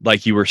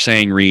like you were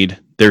saying, Reed,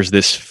 there's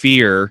this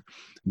fear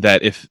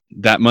that if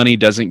that money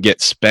doesn't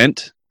get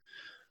spent,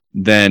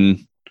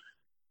 then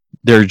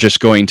they're just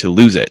going to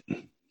lose it.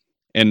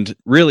 And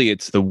really,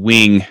 it's the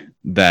wing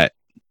that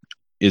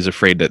is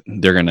afraid that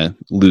they're going to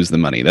lose the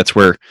money. That's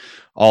where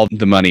all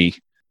the money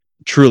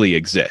truly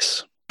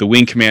exists. The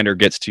wing commander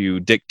gets to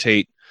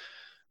dictate,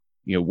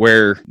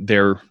 where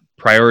their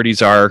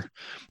priorities are.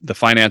 The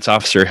finance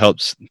officer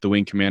helps the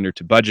wing commander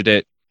to budget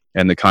it,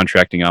 and the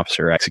contracting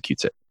officer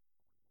executes it.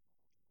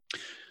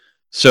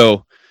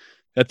 So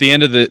at the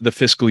end of the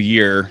fiscal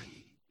year,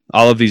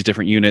 all of these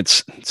different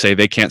units say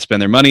they can't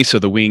spend their money, so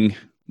the wing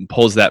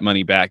pulls that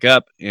money back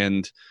up,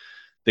 and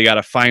they got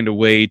to find a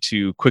way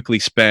to quickly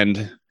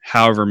spend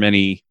however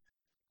many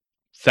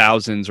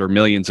thousands or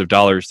millions of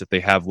dollars that they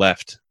have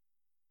left.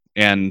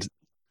 And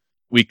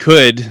we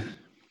could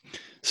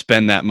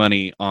spend that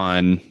money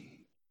on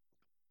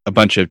a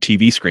bunch of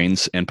TV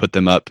screens and put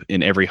them up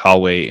in every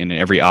hallway, in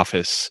every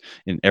office,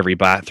 in every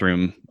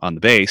bathroom on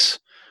the base.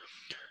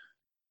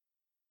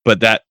 But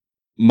that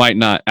might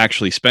not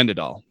actually spend it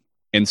all.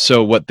 And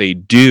so what they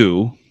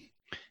do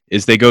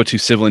is they go to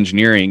civil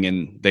engineering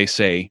and they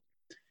say,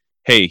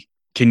 hey,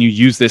 can you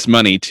use this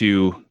money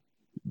to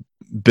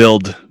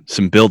build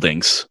some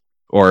buildings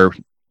or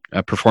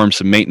perform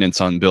some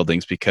maintenance on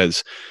buildings,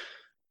 because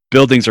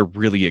buildings are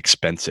really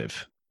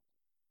expensive.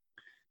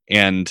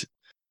 And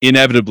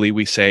inevitably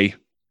we say,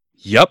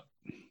 yep,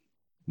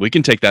 we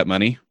can take that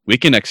money, we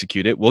can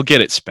execute it, we'll get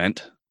it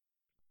spent.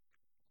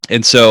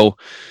 And so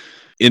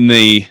in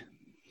the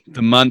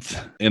month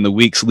and the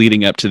weeks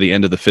leading up to the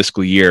end of the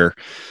fiscal year,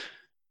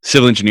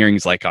 civil engineering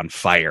is like on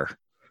fire,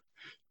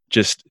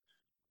 just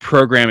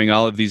programming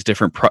all of these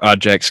different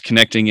projects,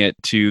 connecting it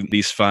to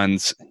these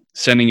funds,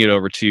 sending it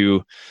over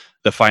to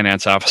the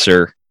finance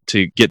officer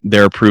to get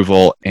their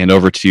approval, and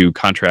over to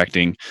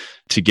contracting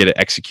to get it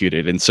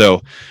executed. And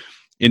so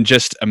in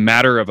just a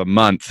matter of a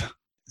month,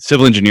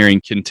 civil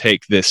engineering can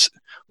take this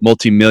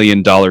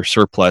multi-million-dollar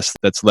surplus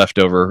that's left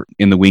over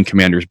in the wing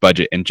commander's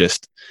budget and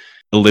just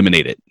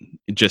eliminate it,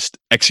 just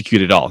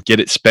execute it all, get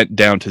it spent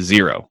down to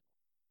zero.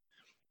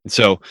 And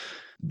so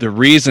the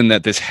reason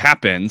that this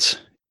happens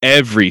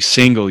every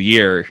single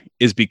year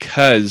is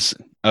because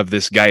of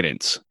this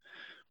guidance,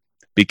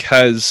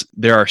 because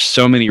there are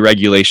so many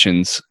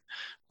regulations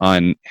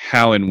on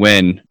how and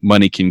when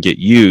money can get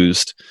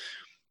used,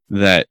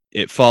 that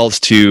it falls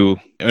to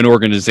an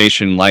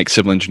organization like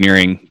civil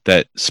engineering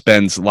that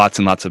spends lots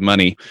and lots of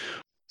money,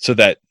 so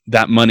that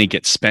that money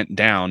gets spent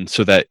down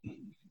so that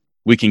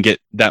we can get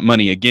that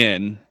money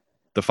again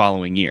the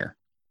following year.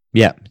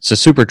 Yeah, it's a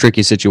super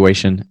tricky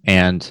situation,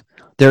 and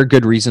there are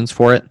good reasons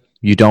for it.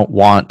 You don't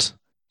want,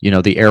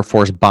 the Air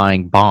Force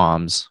buying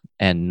bombs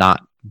and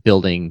not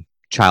building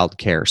child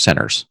care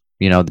centers.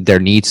 There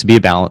needs to be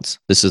a balance.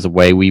 This is the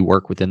way we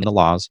work within the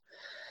laws.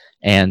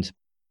 And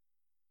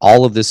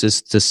all of this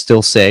is to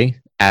still say,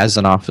 as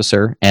an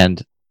officer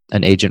and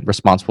an agent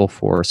responsible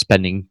for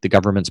spending the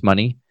government's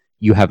money,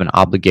 you have an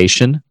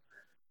obligation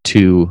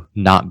to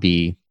not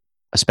be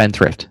a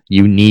spendthrift.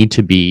 You need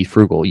to be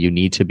frugal. You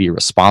need to be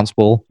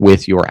responsible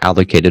with your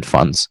allocated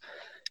funds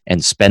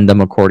and spend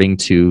them according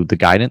to the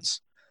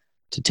guidance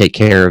to take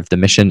care of the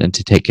mission and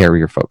to take care of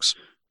your folks.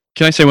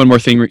 Can I say one more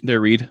thing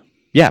there, Reed?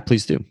 Yeah,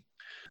 please do.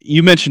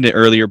 You mentioned it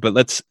earlier, but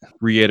let's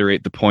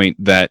reiterate the point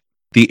that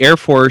the Air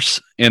Force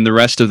and the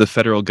rest of the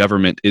federal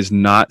government is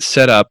not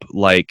set up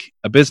like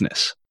a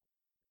business.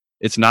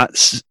 It's not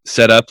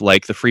set up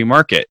like the free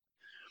market.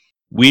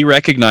 We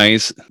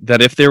recognize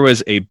that if there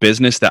was a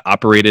business that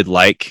operated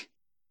like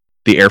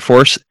the Air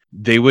Force,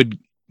 they would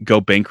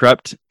go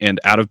bankrupt and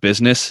out of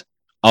business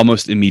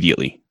almost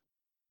immediately.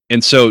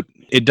 And so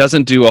it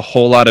doesn't do a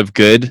whole lot of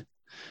good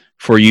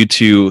for you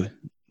to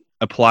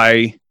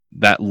apply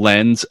that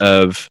lens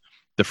of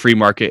the free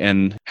market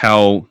and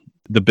how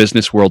the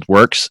business world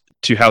works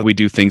to how we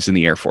do things in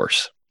the Air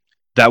Force.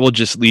 That will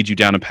just lead you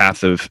down a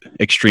path of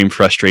extreme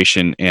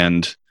frustration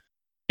and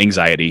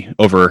anxiety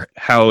over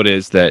how it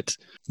is that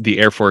the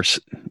Air Force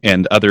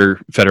and other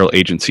federal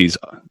agencies,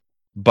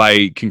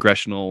 by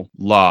congressional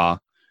law,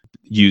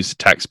 use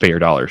taxpayer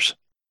dollars.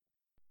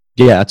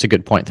 Yeah, that's a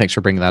good point. Thanks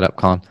for bringing that up,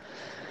 Colin.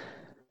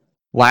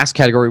 Last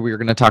category we are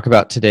going to talk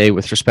about today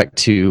with respect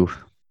to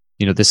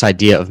this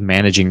idea of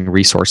managing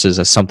resources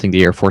as something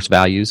the Air Force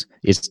values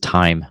is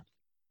time.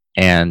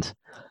 And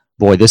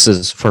boy, this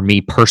is, for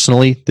me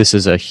personally, this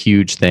is a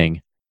huge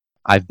thing.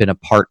 I've been a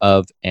part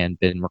of and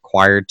been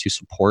required to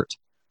support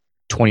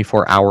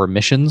 24-hour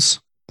missions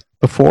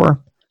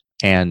before,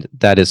 and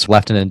that has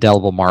left an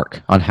indelible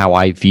mark on how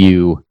I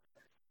view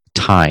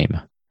time.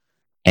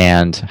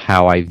 and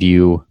how I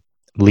view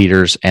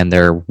leaders and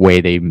their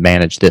way they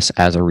manage this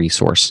as a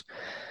resource.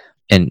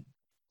 And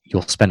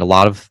you'll spend a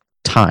lot of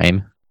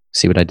time,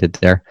 see what I did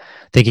there,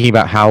 thinking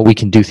about how we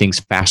can do things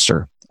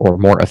faster or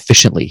more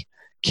efficiently.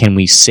 Can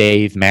we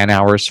save man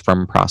hours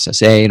from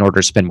process A in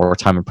order to spend more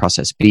time in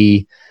process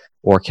B?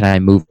 Or can I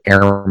move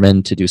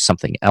airmen to do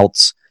something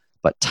else?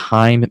 But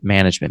time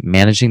management,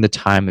 managing the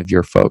time of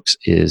your folks,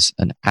 is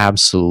an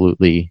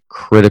absolutely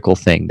critical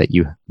thing that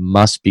you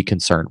must be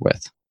concerned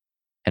with.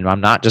 And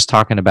I'm not just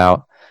talking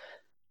about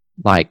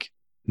like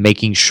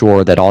making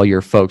sure that all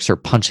your folks are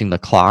punching the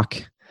clock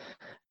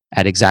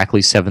at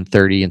exactly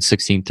 7:30 and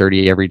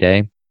 16:30 every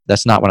day.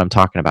 That's not what I'm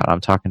talking about.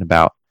 I'm talking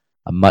about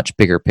a much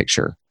bigger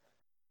picture.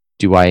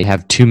 Do I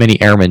have too many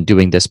airmen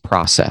doing this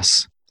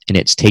process and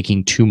it's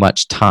taking too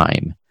much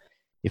time?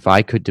 If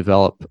I could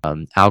develop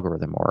an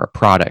algorithm or a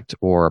product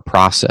or a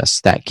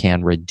process that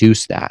can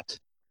reduce that,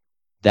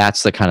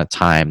 that's the kind of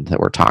time that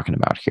we're talking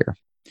about here.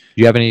 Do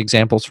you have any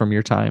examples from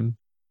your time?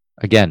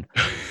 Again,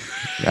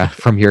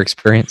 from your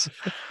experience?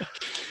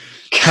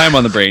 Time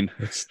on the brain.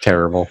 It's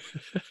terrible.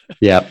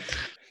 Yeah.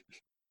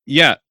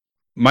 Yeah.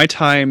 My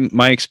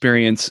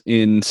experience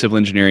in civil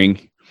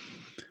engineering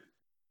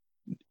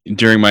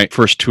during my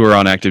first tour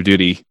on active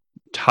duty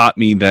taught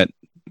me that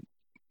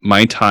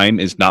my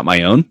time is not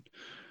my own,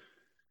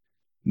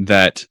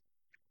 that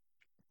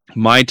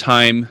my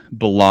time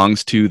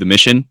belongs to the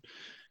mission,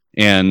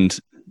 and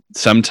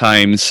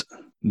sometimes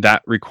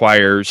that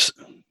requires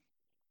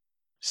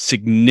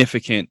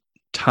significant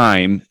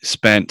time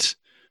spent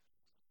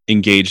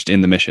engaged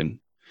in the mission.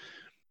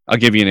 I'll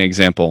give you an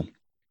example.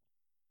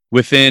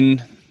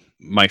 Within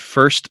my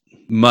first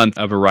month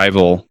of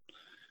arrival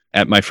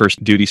at my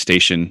first duty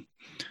station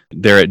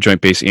there at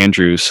Joint Base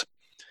Andrews,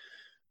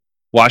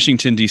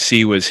 Washington,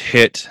 D.C. was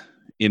hit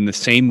in the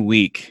same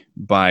week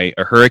by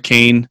a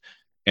hurricane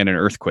and an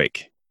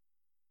earthquake.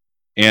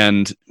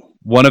 And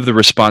one of the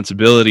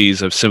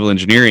responsibilities of civil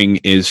engineering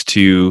is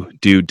to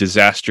do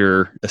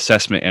disaster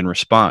assessment and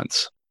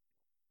response.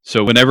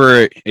 So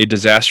whenever a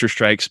disaster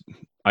strikes,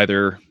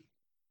 either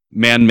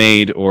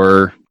man-made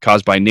or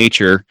caused by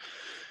nature,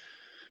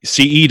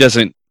 CE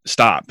doesn't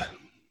stop.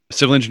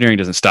 Civil engineering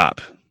doesn't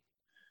stop.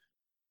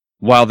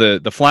 While the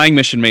flying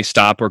mission may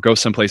stop or go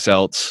someplace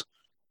else,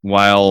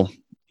 while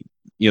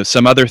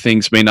some other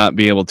things may not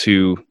be able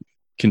to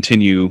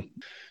continue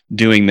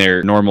doing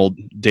their normal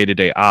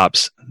day-to-day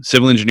ops,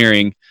 civil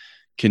engineering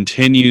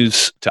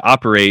continues to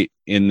operate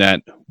in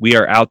that we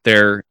are out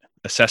there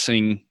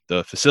assessing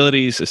the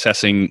facilities,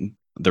 assessing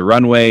the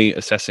runway,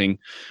 assessing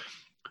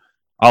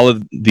all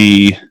of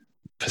the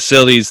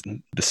facilities,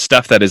 the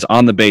stuff that is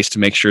on the base to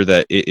make sure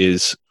that it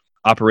is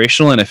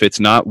operational, and if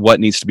it's not, what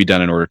needs to be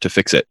done in order to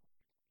fix it.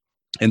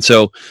 And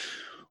so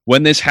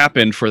when this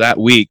happened for that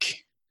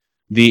week,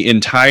 the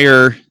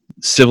entire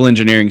civil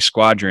engineering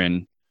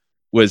squadron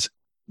was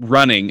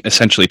running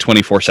essentially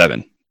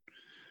 24/7.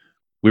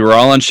 We were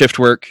all on shift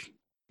work.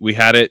 We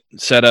had it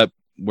set up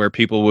where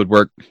people would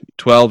work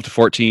 12 to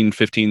 14,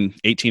 15,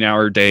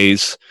 18-hour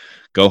days,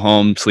 go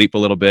home, sleep a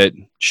little bit,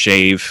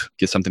 shave,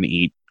 get something to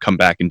eat, come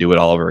back and do it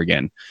all over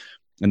again.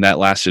 And that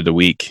lasted a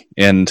week.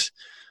 And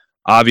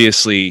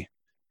obviously,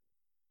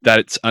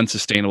 that's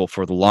unsustainable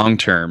for the long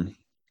term,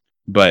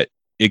 but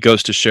it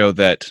goes to show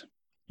that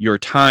your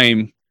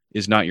time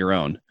is not your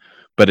own,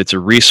 but it's a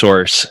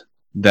resource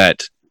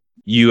that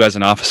you as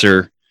an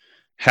officer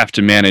have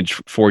to manage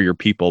for your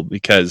people,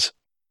 because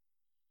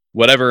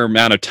whatever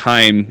amount of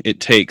time it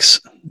takes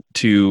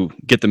to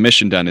get the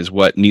mission done is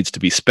what needs to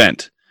be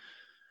spent.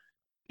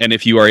 And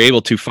if you are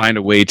able to find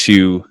a way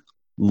to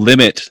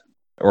limit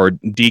or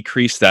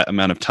decrease that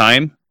amount of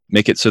time,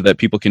 make it so that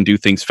people can do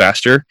things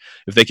faster,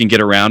 if they can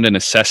get around and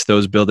assess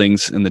those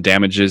buildings and the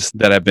damages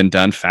that have been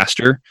done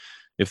faster,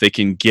 if they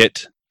can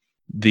get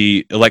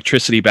the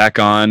electricity back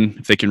on,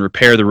 if they can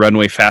repair the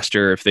runway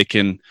faster, if they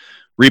can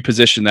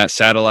reposition that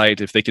satellite,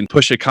 if they can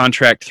push a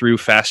contract through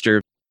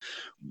faster,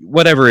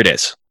 whatever it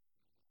is,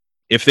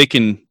 if they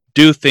can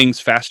do things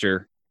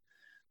faster,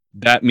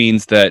 that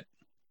means that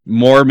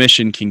more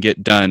mission can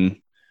get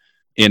done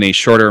in a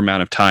shorter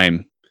amount of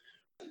time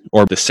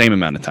or the same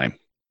amount of time.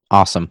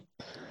 Awesome.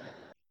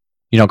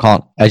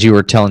 Colin, as you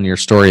were telling your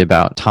story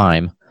about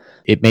time,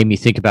 it made me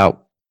think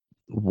about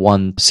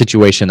one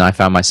situation I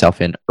found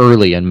myself in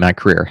early in my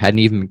career, hadn't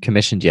even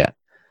commissioned yet,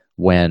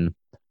 when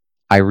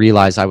I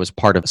realized I was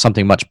part of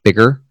something much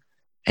bigger,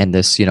 and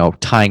this,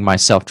 tying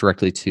myself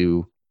directly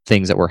to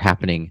things that were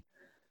happening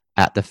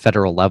at the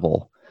federal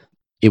level.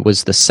 It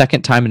was the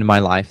second time in my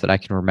life that I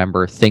can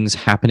remember things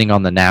happening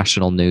on the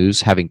national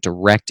news having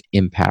direct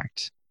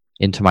impact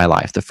into my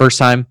life. The first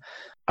time,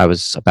 I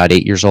was about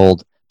 8 years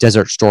old.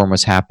 Desert Storm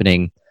was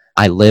happening.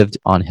 I lived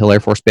on Hill Air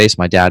Force Base.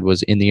 My dad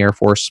was in the Air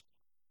Force.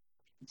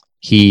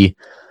 He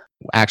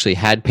actually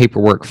had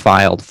paperwork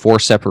filed for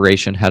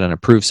separation, had an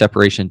approved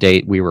separation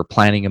date. We were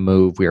planning a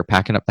move. We were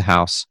packing up the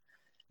house,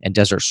 and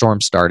Desert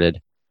Storm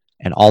started,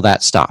 and all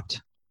that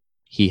stopped.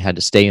 He had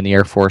to stay in the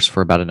Air Force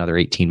for about another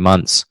 18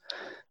 months.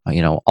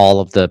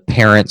 All of the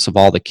parents of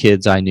all the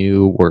kids I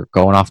knew were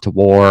going off to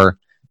war.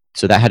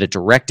 So that had a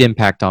direct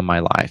impact on my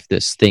life,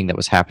 this thing that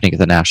was happening at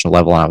the national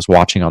level, and I was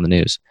watching on the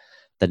news.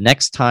 The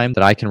next time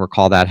that I can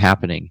recall that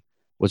happening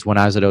was when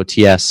I was at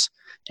OTS,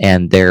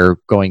 and they're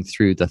going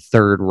through the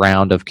third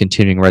round of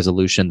continuing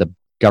resolution. The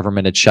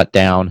government had shut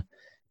down,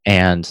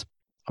 and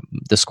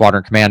the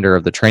squadron commander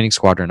of the training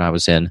squadron I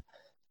was in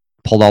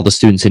pulled all the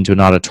students into an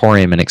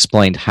auditorium and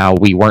explained how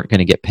we weren't going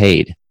to get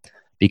paid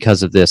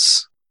because of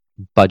this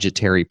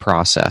budgetary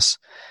process.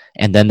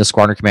 And then the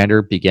squadron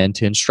commander began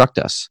to instruct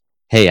us,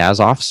 hey, as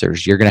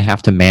officers, you're going to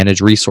have to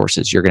manage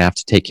resources. You're going to have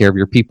to take care of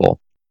your people.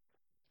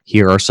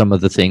 Here are some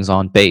of the things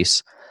on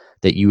base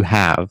that you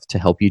have to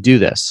help you do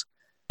this.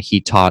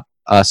 He taught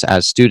us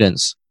as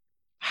students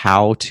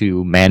how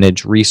to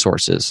manage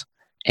resources.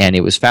 And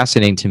it was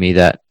fascinating to me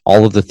that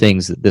all of the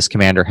things that this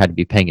commander had to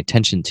be paying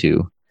attention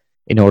to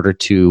in order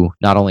to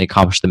not only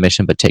accomplish the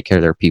mission, but take care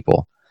of their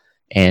people.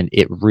 And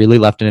it really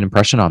left an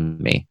impression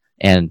on me.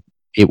 And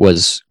it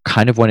was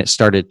kind of when it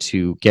started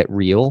to get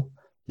real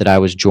that I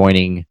was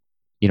joining,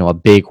 a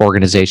big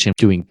organization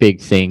doing big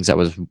things that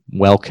was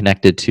well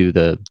connected to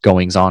the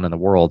goings on in the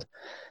world.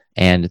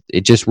 And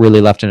it just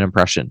really left an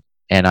impression.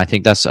 And I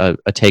think that's a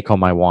take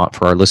home I want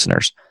for our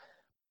listeners.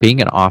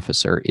 Being an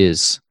officer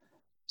is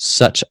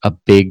such a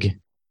big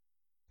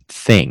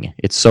thing.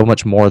 It's so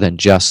much more than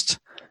just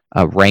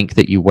a rank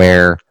that you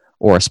wear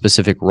or a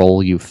specific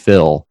role you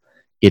fill.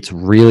 It's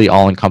really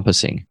all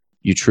encompassing.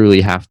 You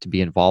truly have to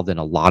be involved in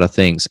a lot of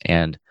things,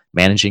 and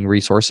managing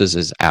resources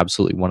is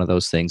absolutely one of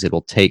those things. It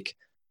will take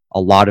a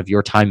lot of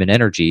your time and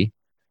energy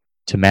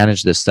to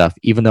manage this stuff,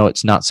 even though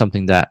it's not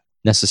something that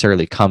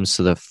necessarily comes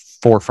to the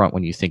forefront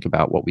when you think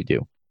about what we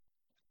do.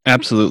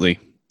 Absolutely.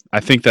 I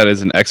think that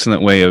is an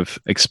excellent way of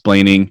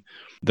explaining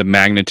the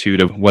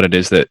magnitude of what it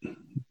is that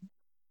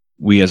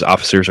we as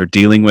officers are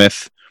dealing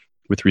with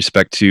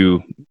respect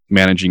to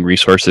managing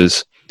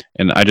resources.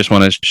 And I just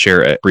want to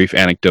share a brief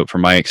anecdote from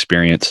my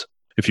experience.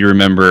 If you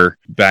remember,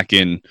 back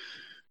in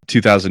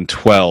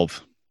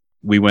 2012,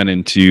 we went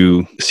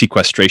into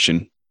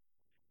sequestration,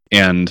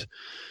 and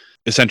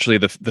essentially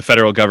the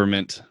federal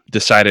government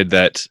decided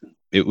that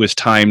it was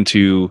time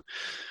to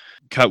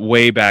cut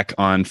way back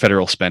on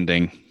federal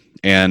spending.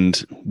 And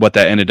what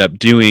that ended up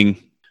doing,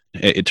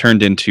 it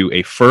turned into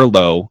a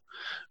furlough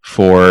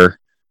for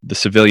the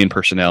civilian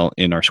personnel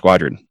in our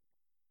squadron.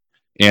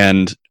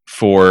 And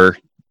for,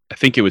 I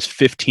think it was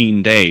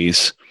 15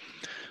 days,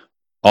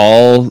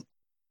 all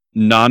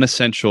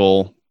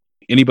non-essential,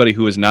 anybody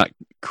who was not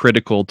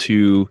critical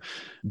to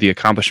the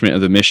accomplishment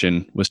of the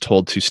mission was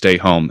told to stay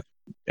home,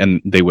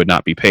 and they would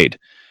not be paid.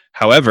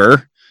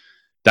 However,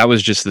 that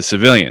was just the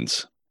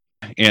civilians.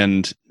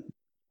 And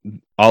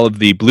all of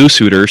the blue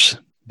suiters,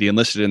 the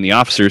enlisted and the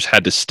officers,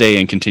 had to stay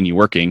and continue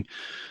working,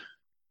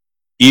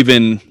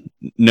 even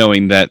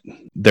knowing that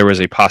there was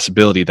a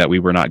possibility that we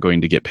were not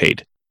going to get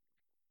paid.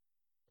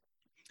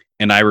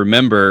 And I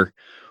remember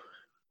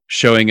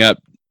showing up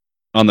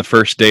on the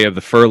first day of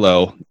the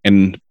furlough,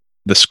 and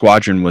the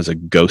squadron was a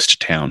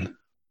ghost town.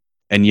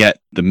 And yet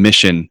the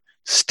mission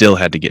still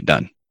had to get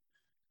done.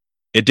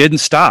 It didn't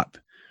stop.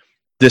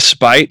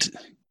 Despite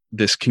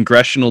this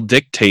congressional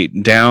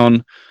dictate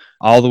down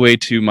all the way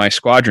to my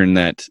squadron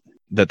that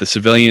the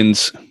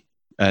civilians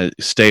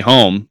stay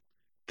home,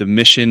 the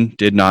mission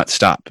did not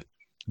stop.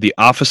 The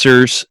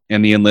officers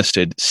and the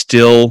enlisted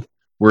still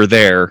were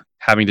there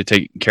having to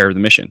take care of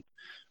the mission.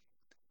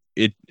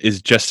 It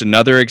is just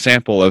another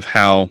example of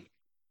how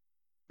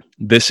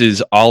this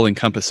is all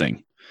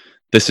encompassing.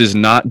 This is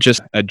not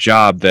just a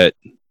job that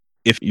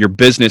if your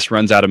business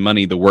runs out of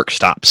money, the work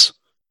stops.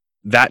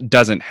 That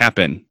doesn't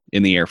happen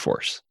in the Air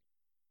Force.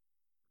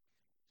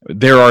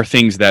 There are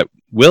things that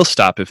will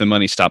stop if the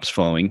money stops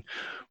flowing,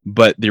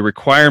 but the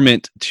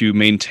requirement to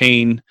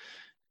maintain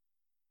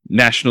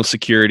national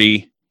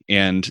security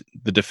and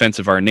the defense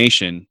of our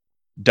nation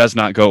does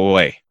not go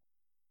away,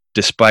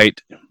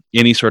 despite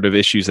any sort of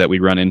issues that we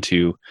run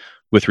into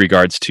with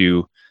regards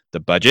to the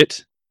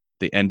budget,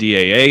 the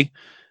NDAA,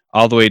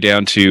 all the way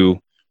down to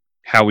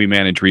how we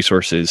manage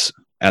resources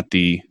at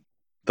the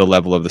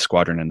level of the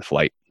squadron and the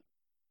flight.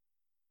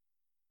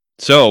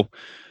 So,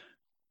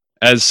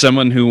 as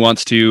someone who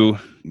wants to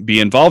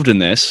be involved in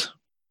this,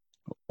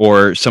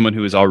 or someone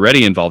who is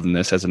already involved in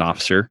this as an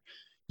officer,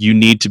 you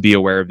need to be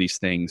aware of these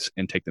things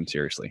and take them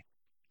seriously.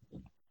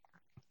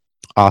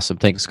 Awesome.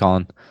 Thanks,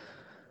 Colin.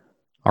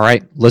 All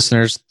right,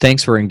 listeners,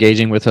 thanks for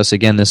engaging with us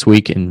again this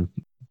week and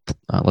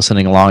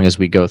listening along as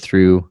we go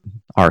through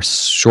our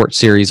short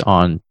series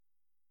on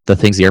the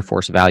things the Air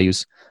Force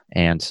values.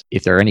 And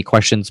if there are any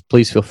questions,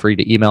 please feel free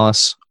to email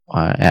us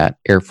at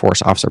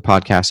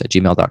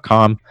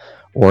airforceofficerpodcast@gmail.com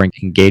or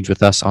engage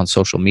with us on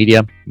social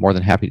media. More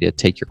than happy to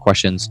take your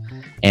questions.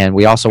 And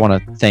we also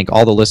want to thank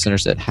all the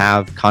listeners that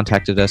have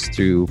contacted us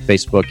through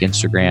Facebook,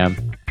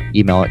 Instagram,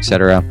 email,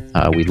 etc.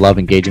 We love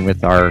engaging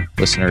with our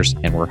listeners,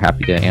 and we're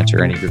happy to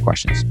answer any of your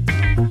questions.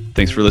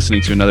 Thanks for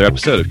listening to another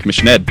episode of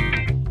Commission Ed.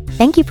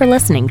 Thank you for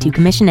listening to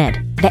Commission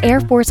Ed, the Air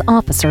Force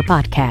Officer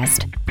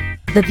Podcast.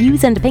 The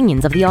views and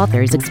opinions of the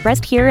authors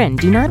expressed herein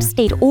do not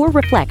state or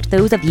reflect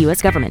those of the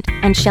U.S. government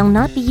and shall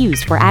not be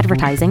used for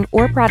advertising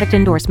or product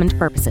endorsement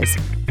purposes.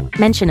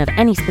 Mention of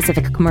any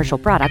specific commercial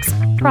products,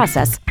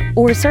 process,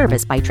 or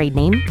service by trade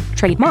name,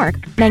 trademark,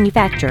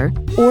 manufacturer,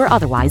 or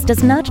otherwise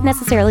does not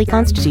necessarily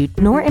constitute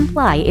nor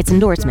imply its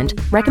endorsement,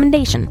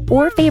 recommendation,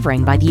 or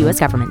favoring by the U.S.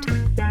 government.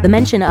 The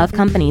mention of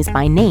companies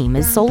by name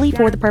is solely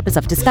for the purpose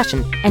of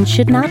discussion and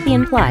should not be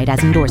implied as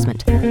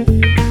endorsement.